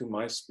going to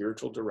my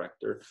spiritual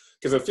director,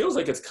 because it feels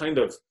like it's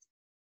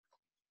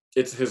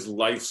his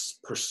life's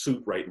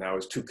pursuit right now,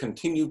 is to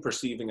continue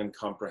perceiving and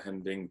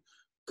comprehending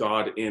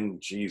God in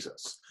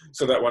Jesus,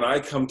 so that when I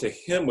come to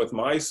him with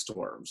my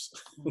storms,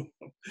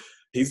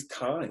 he's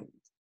kind.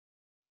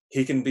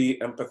 He can be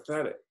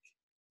empathetic.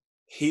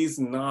 He's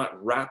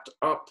not wrapped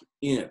up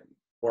in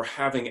or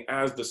having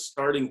as the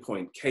starting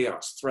point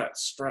chaos, threat,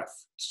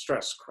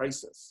 stress,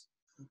 crisis.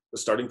 The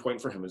starting point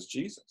for him is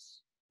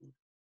Jesus.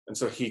 And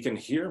so he can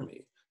hear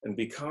me and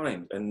be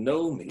kind and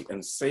know me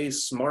and say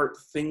smart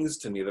things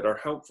to me that are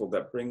helpful,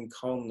 that bring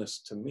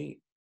calmness to me.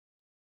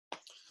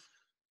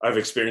 I've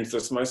experienced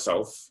this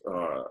myself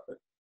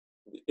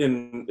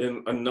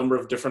in a number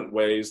of different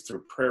ways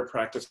through prayer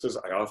practices.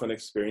 I often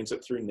experience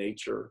it through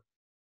nature.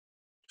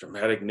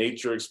 Dramatic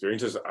nature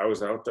experiences. I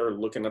was out there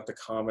looking at the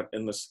comet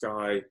in the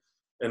sky,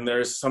 and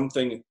there's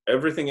something,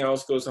 everything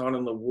else goes on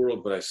in the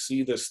world, but I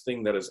see this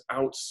thing that is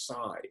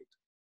outside,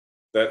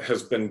 that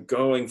has been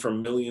going for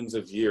millions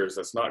of years,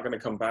 that's not going to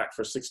come back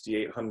for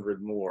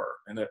 6,800 more.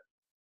 And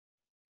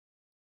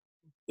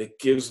it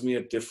gives me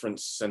a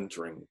different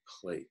centering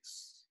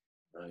place,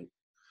 right?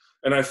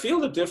 And I feel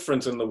the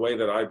difference in the way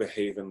that I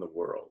behave in the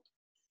world.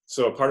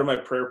 So a part of my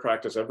prayer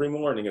practice every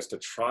morning is to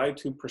try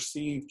to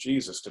perceive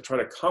Jesus, to try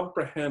to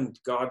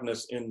comprehend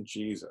Godness in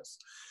Jesus.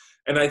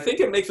 And I think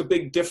it makes a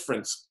big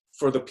difference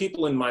for the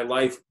people in my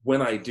life when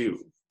I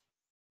do,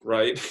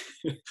 right?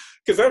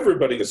 Because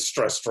everybody is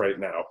stressed right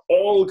now.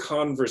 All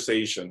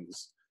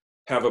conversations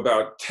have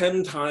about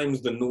 10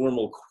 times the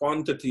normal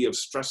quantity of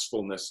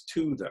stressfulness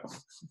to them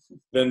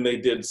than they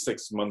did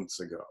 6 months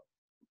ago.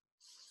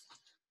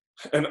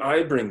 And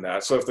I bring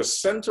that. So if the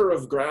center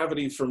of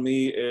gravity for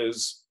me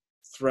is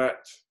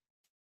threat,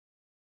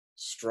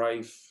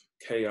 strife,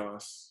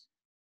 chaos,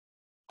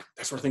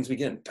 that's where things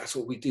begin. That's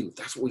what we do.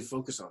 That's what we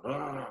focus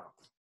on.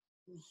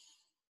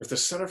 If the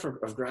center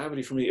of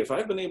gravity for me, if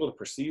I've been able to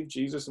perceive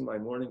Jesus in my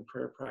morning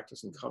prayer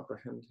practice and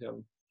comprehend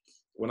him,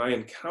 when I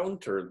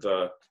encounter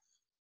the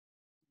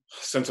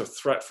sense of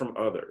threat from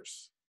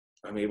others,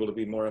 I'm able to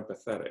be more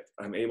empathetic.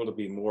 I'm able to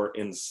be more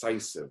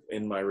incisive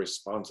in my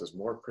responses,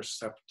 more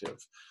perceptive.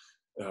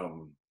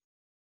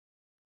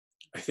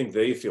 I think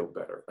they feel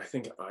better. I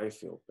think I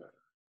feel better,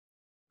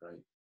 right?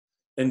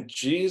 And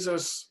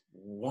Jesus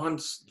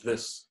wants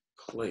this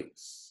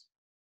place.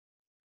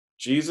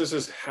 Jesus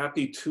is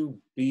happy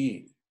to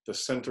be the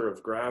center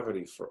of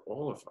gravity for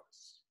all of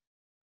us.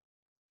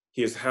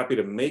 He is happy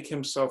to make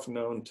himself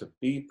known, to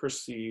be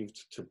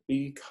perceived, to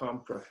be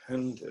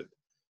comprehended,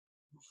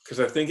 because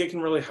I think it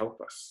can really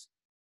help us,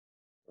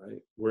 right?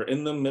 We're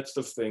in the midst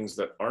of things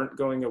that aren't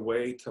going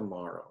away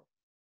tomorrow.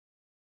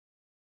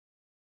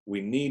 We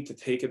need to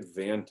take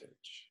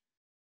advantage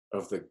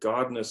of the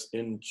Godness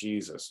in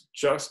Jesus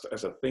just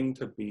as a thing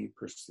to be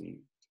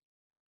perceived.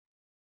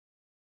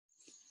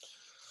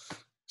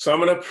 So I'm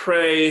going to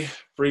pray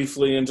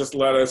briefly and just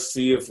let us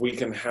see if we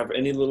can have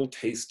any little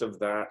taste of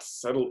that,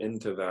 settle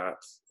into that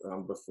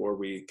before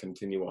we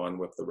continue on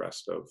with the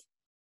rest of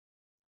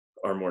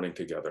our morning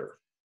together.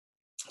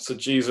 So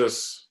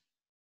Jesus,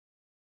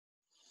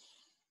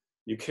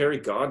 you carry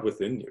God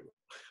within you.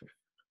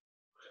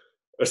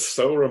 It's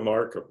so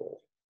remarkable,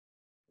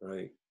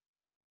 right?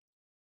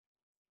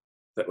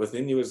 That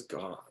within you is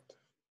God.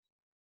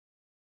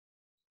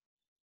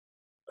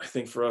 I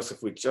think for us,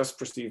 if we just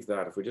perceive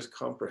that, if we just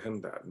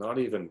comprehend that, not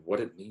even what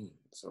it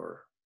means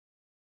or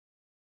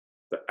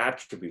the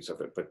attributes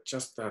of it, but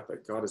just that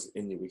God is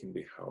in you, we can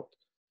be helped.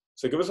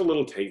 So give us a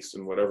little taste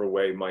in whatever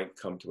way might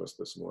come to us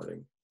this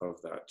morning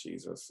of that,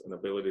 Jesus, an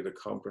ability to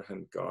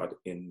comprehend God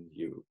in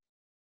you.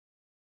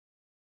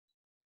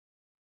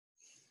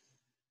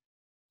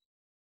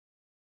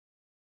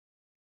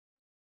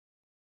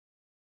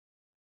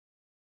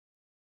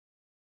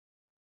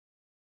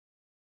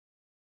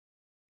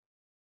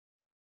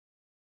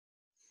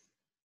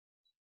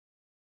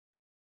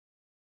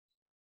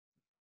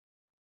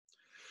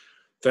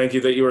 Thank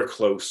you that you are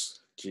close,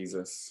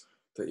 Jesus,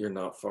 that you're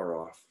not far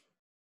off,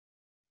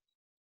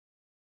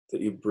 that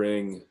you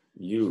bring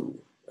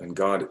you and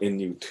God in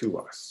you to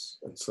us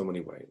in so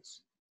many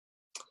ways.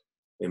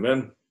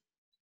 Amen.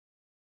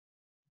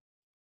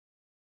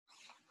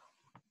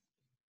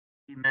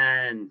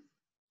 Amen.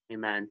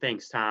 Amen.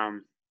 Thanks,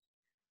 Tom.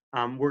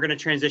 We're going to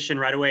transition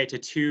right away to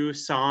 2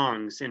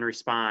 songs in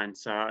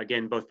response,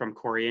 again, both from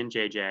Cory and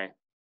JJ.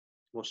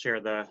 We'll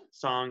share the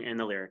song and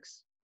the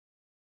lyrics.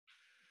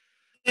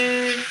 All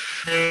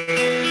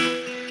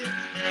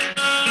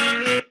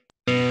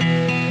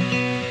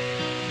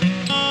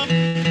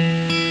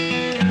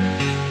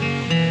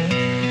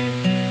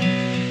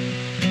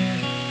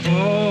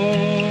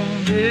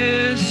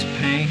this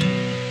pain,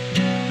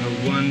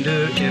 I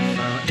wonder if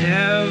I'll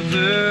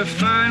ever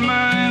find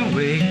my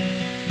way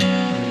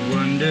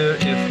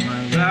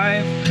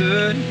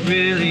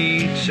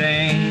really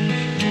change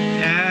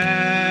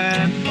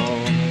at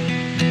all.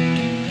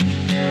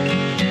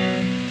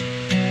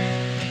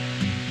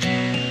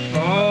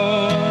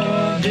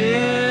 All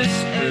this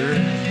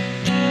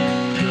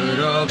earth, could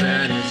all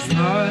that is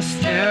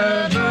lost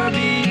ever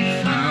be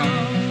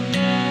found?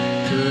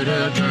 Could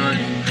a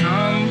garden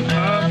come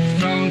up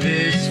from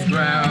this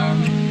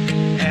ground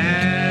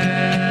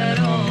at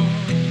all?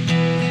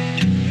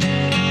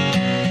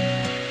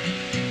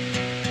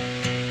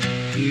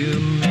 You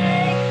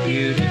make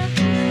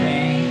beautiful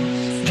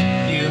things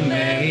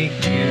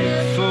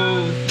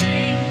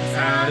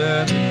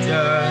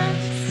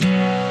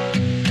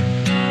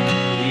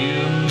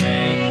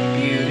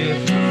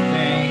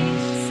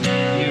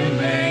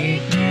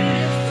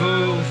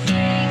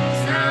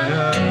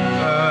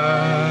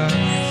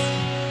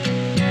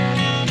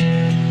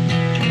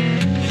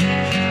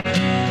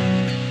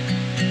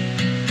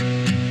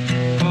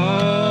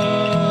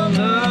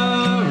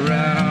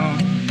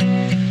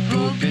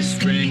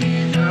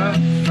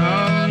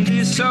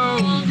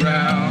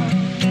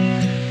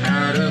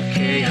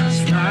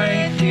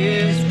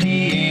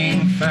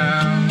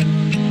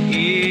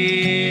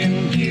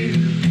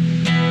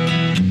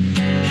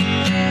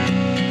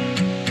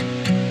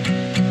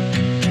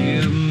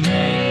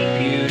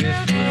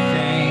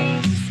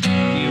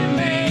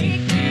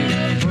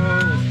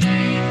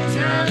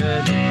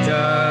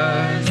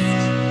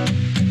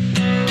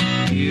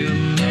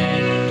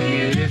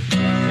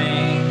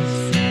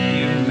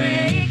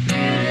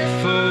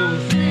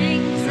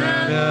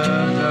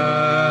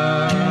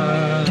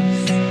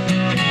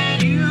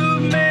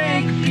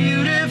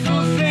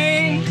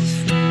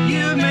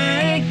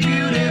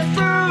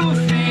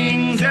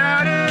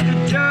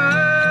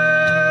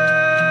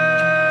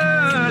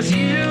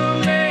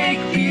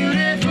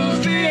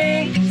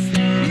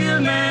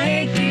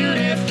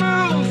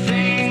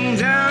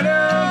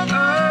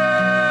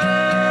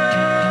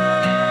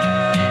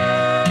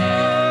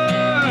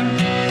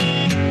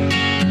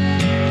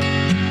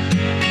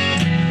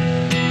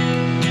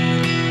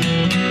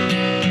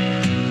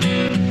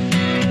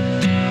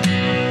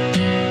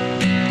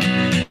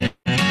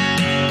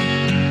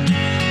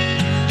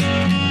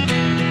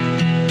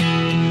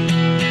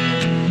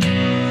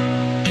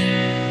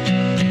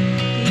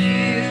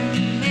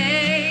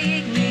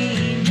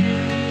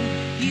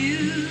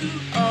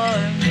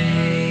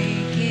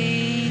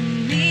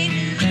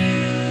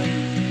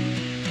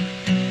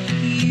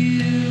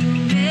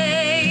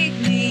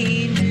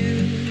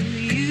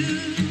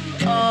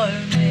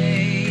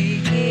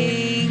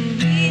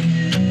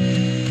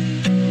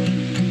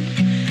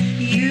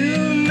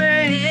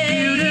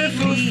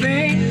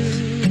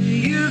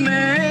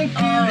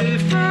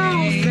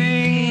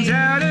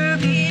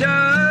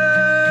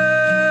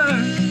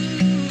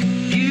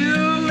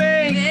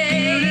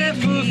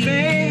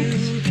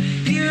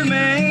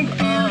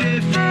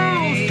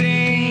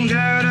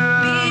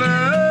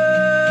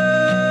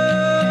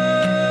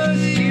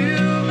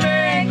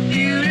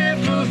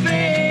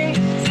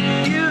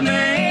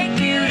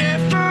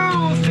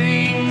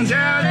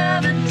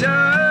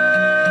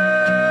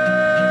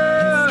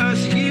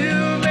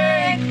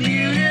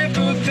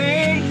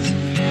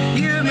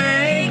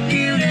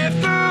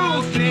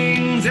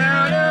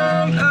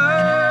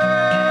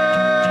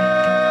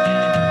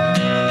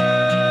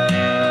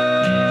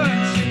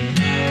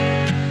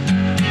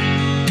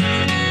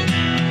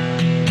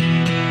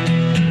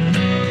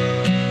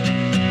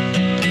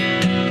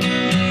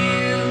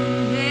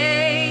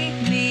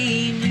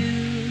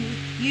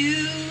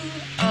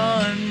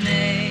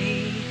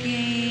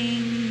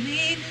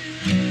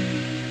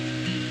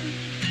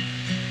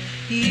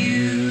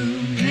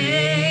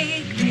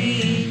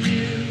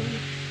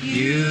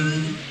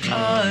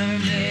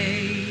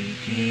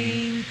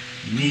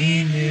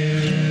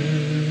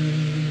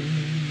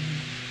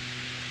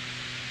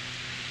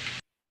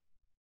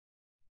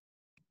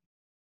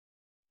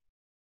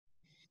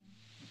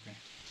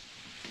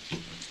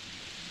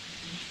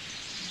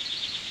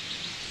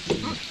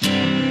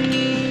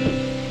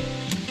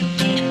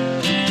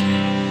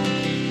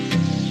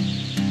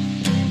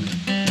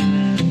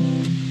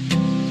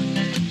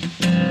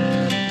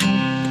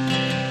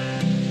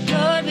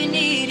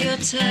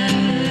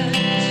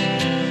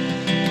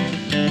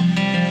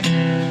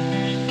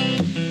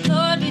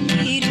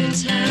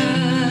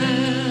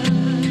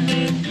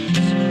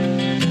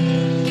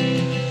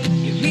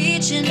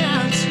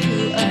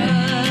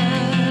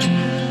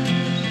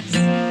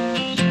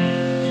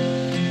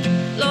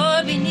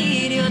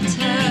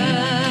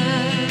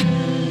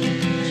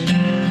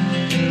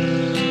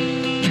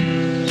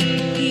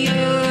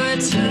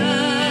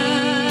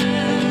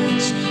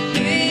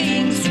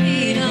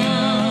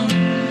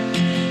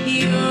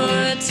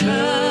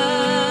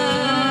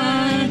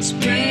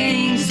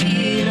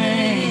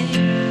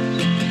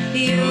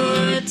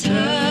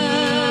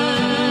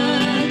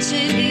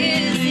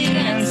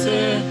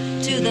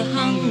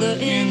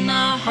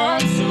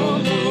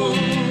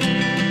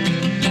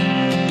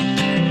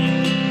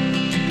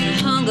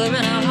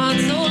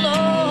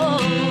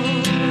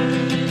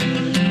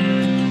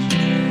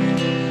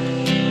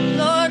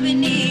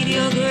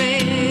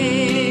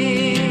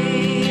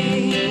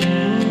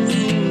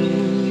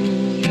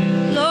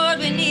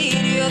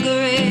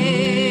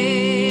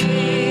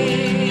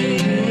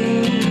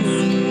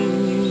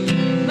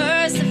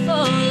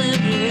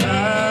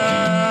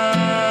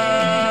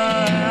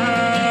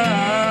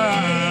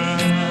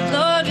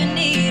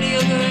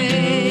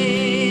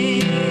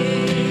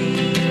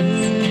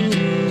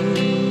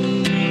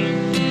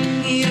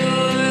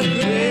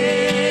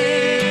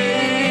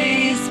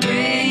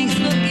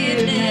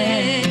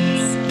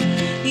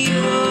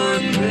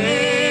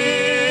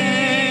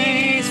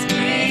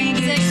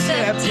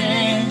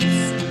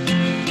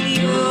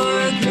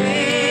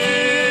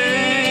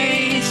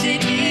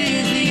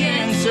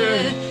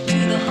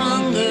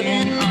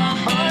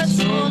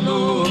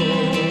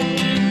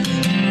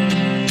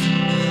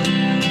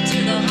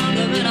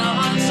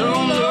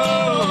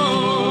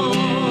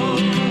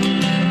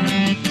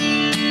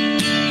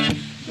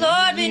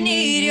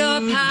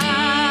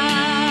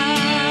power.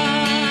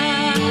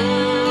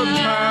 Your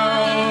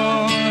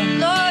power.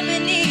 Lord, we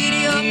need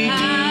your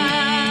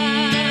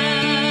power.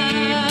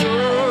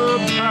 Your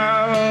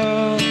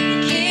power.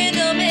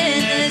 Kingdom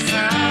in this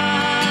house.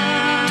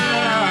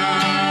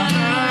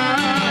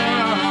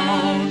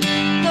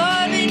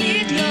 Lord, we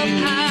need your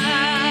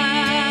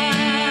power.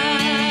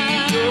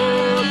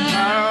 Your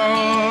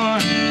power.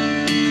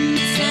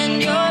 Send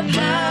your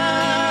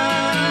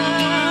power,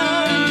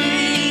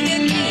 bring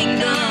your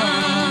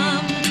kingdom.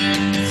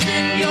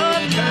 Send your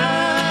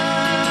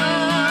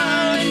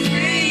power,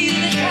 free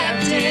the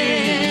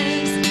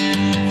captives.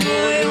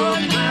 For your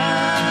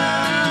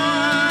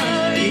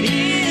power, it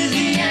is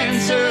the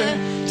answer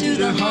to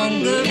the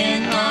hunger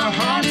in our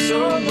hearts, oh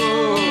Lord.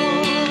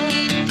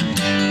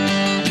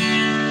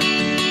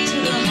 To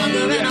the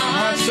hunger in our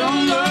hearts, oh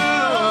Lord.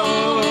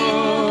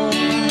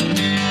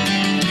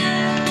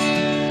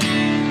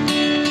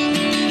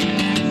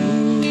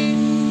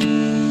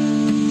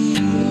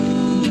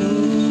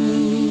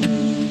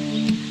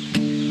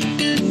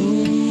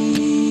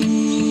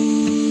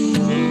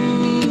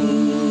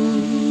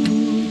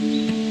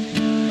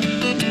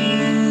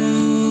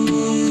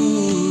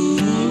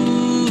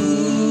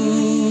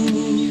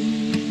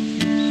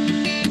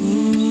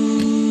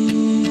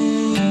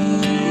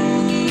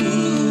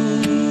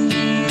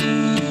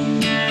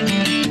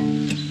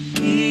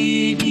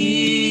 We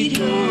need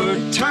your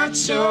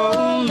touch,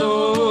 oh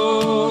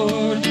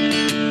Lord.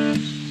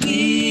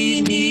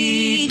 We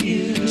need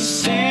you,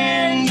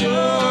 send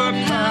your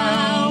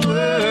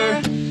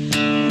power.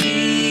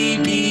 We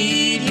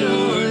need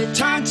your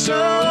touch,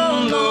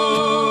 oh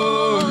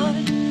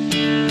Lord.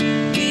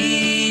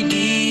 We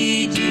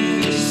need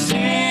you,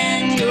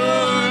 send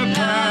your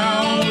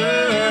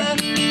power.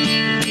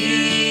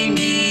 We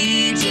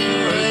need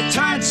your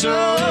touch,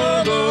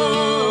 oh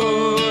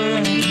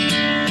Lord.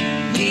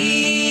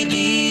 We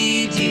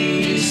need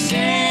you,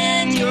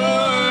 send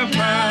your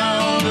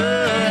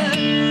power.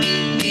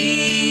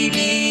 We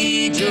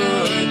need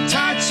your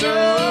touch,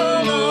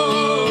 oh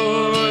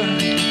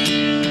Lord.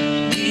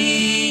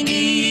 We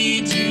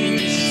need you,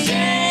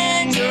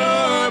 send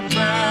your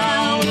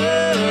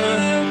power,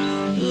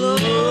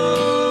 Lord.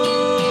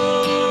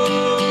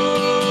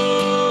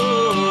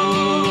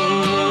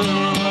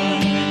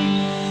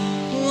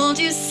 Won't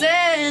you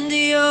send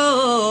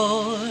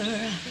your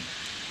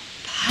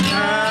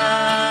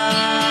power?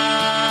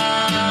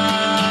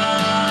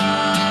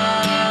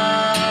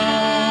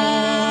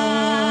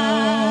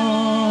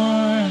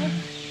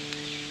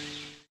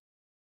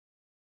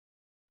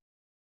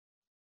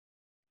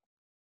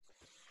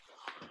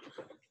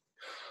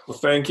 Well,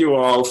 thank you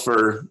all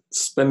for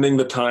spending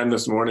the time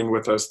this morning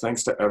with us.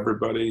 Thanks to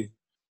everybody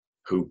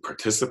who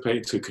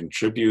participates, who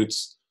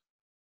contributes.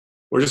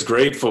 We're just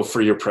grateful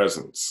for your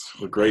presence.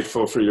 We're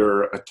grateful for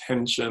your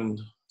attention,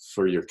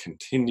 for your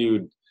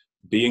continued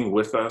being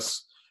with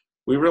us.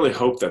 We really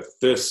hope that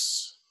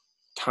this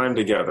time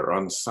together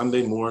on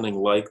Sunday morning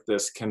like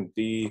this can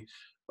be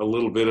a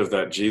little bit of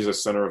that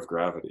Jesus center of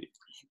gravity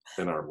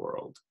in our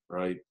world,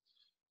 right?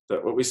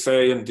 That what we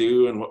say and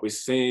do and what we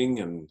sing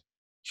and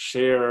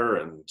share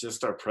and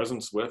just our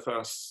presence with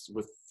us,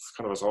 with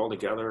kind of us all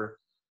together,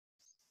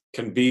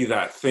 can be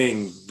that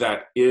thing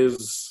that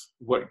is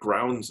what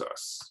grounds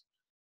us,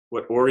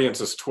 what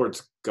orients us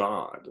towards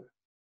God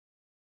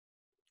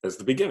as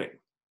the beginning,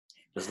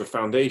 as the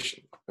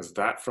foundation, as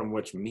that from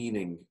which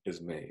meaning is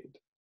made.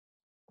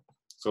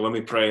 So let me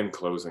pray in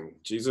closing.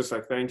 Jesus,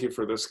 I thank you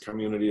for this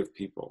community of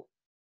people,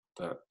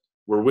 that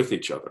we're with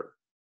each other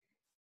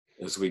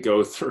as we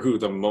go through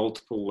the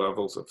multiple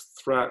levels of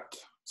threat,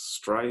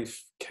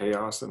 strife,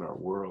 chaos in our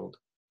world.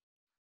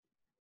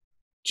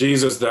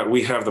 Jesus, that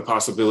we have the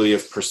possibility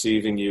of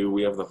perceiving you,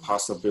 we have the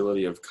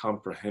possibility of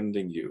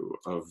comprehending you,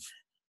 of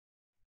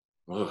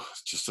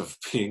just of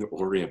being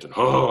oriented.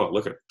 Oh,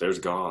 look at, there's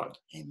God.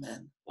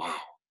 Amen. Wow.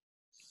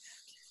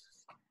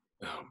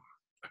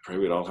 I pray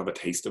we'd all have a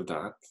taste of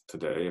that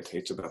today, a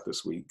taste of that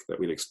this week, that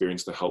we'd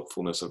experience the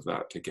helpfulness of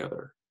that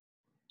together.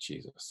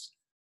 Jesus.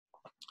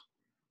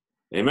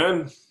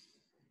 Amen.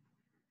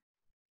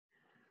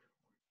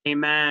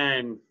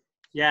 Amen.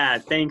 Yeah,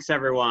 thanks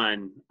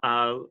everyone.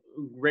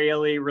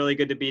 Really, really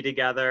good to be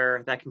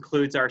together. That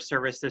concludes our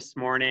service this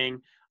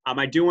morning.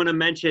 I do want to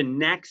mention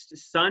next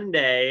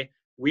Sunday,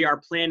 we are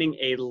planning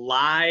a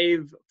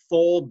live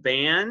full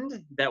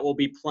band that will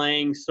be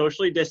playing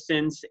socially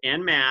distanced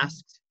and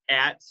masked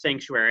at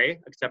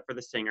Sanctuary, except for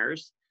the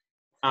singers.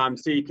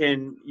 So you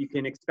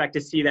can expect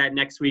to see that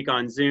next week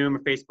on Zoom or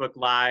Facebook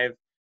Live,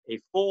 a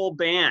full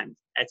band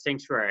at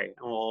Sanctuary,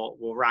 and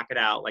we'll rock it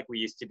out like we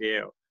used to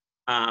do.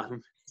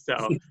 So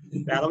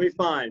that'll be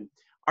fun.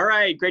 All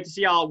right, great to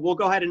see y'all. We'll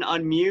go ahead and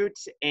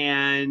unmute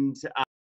and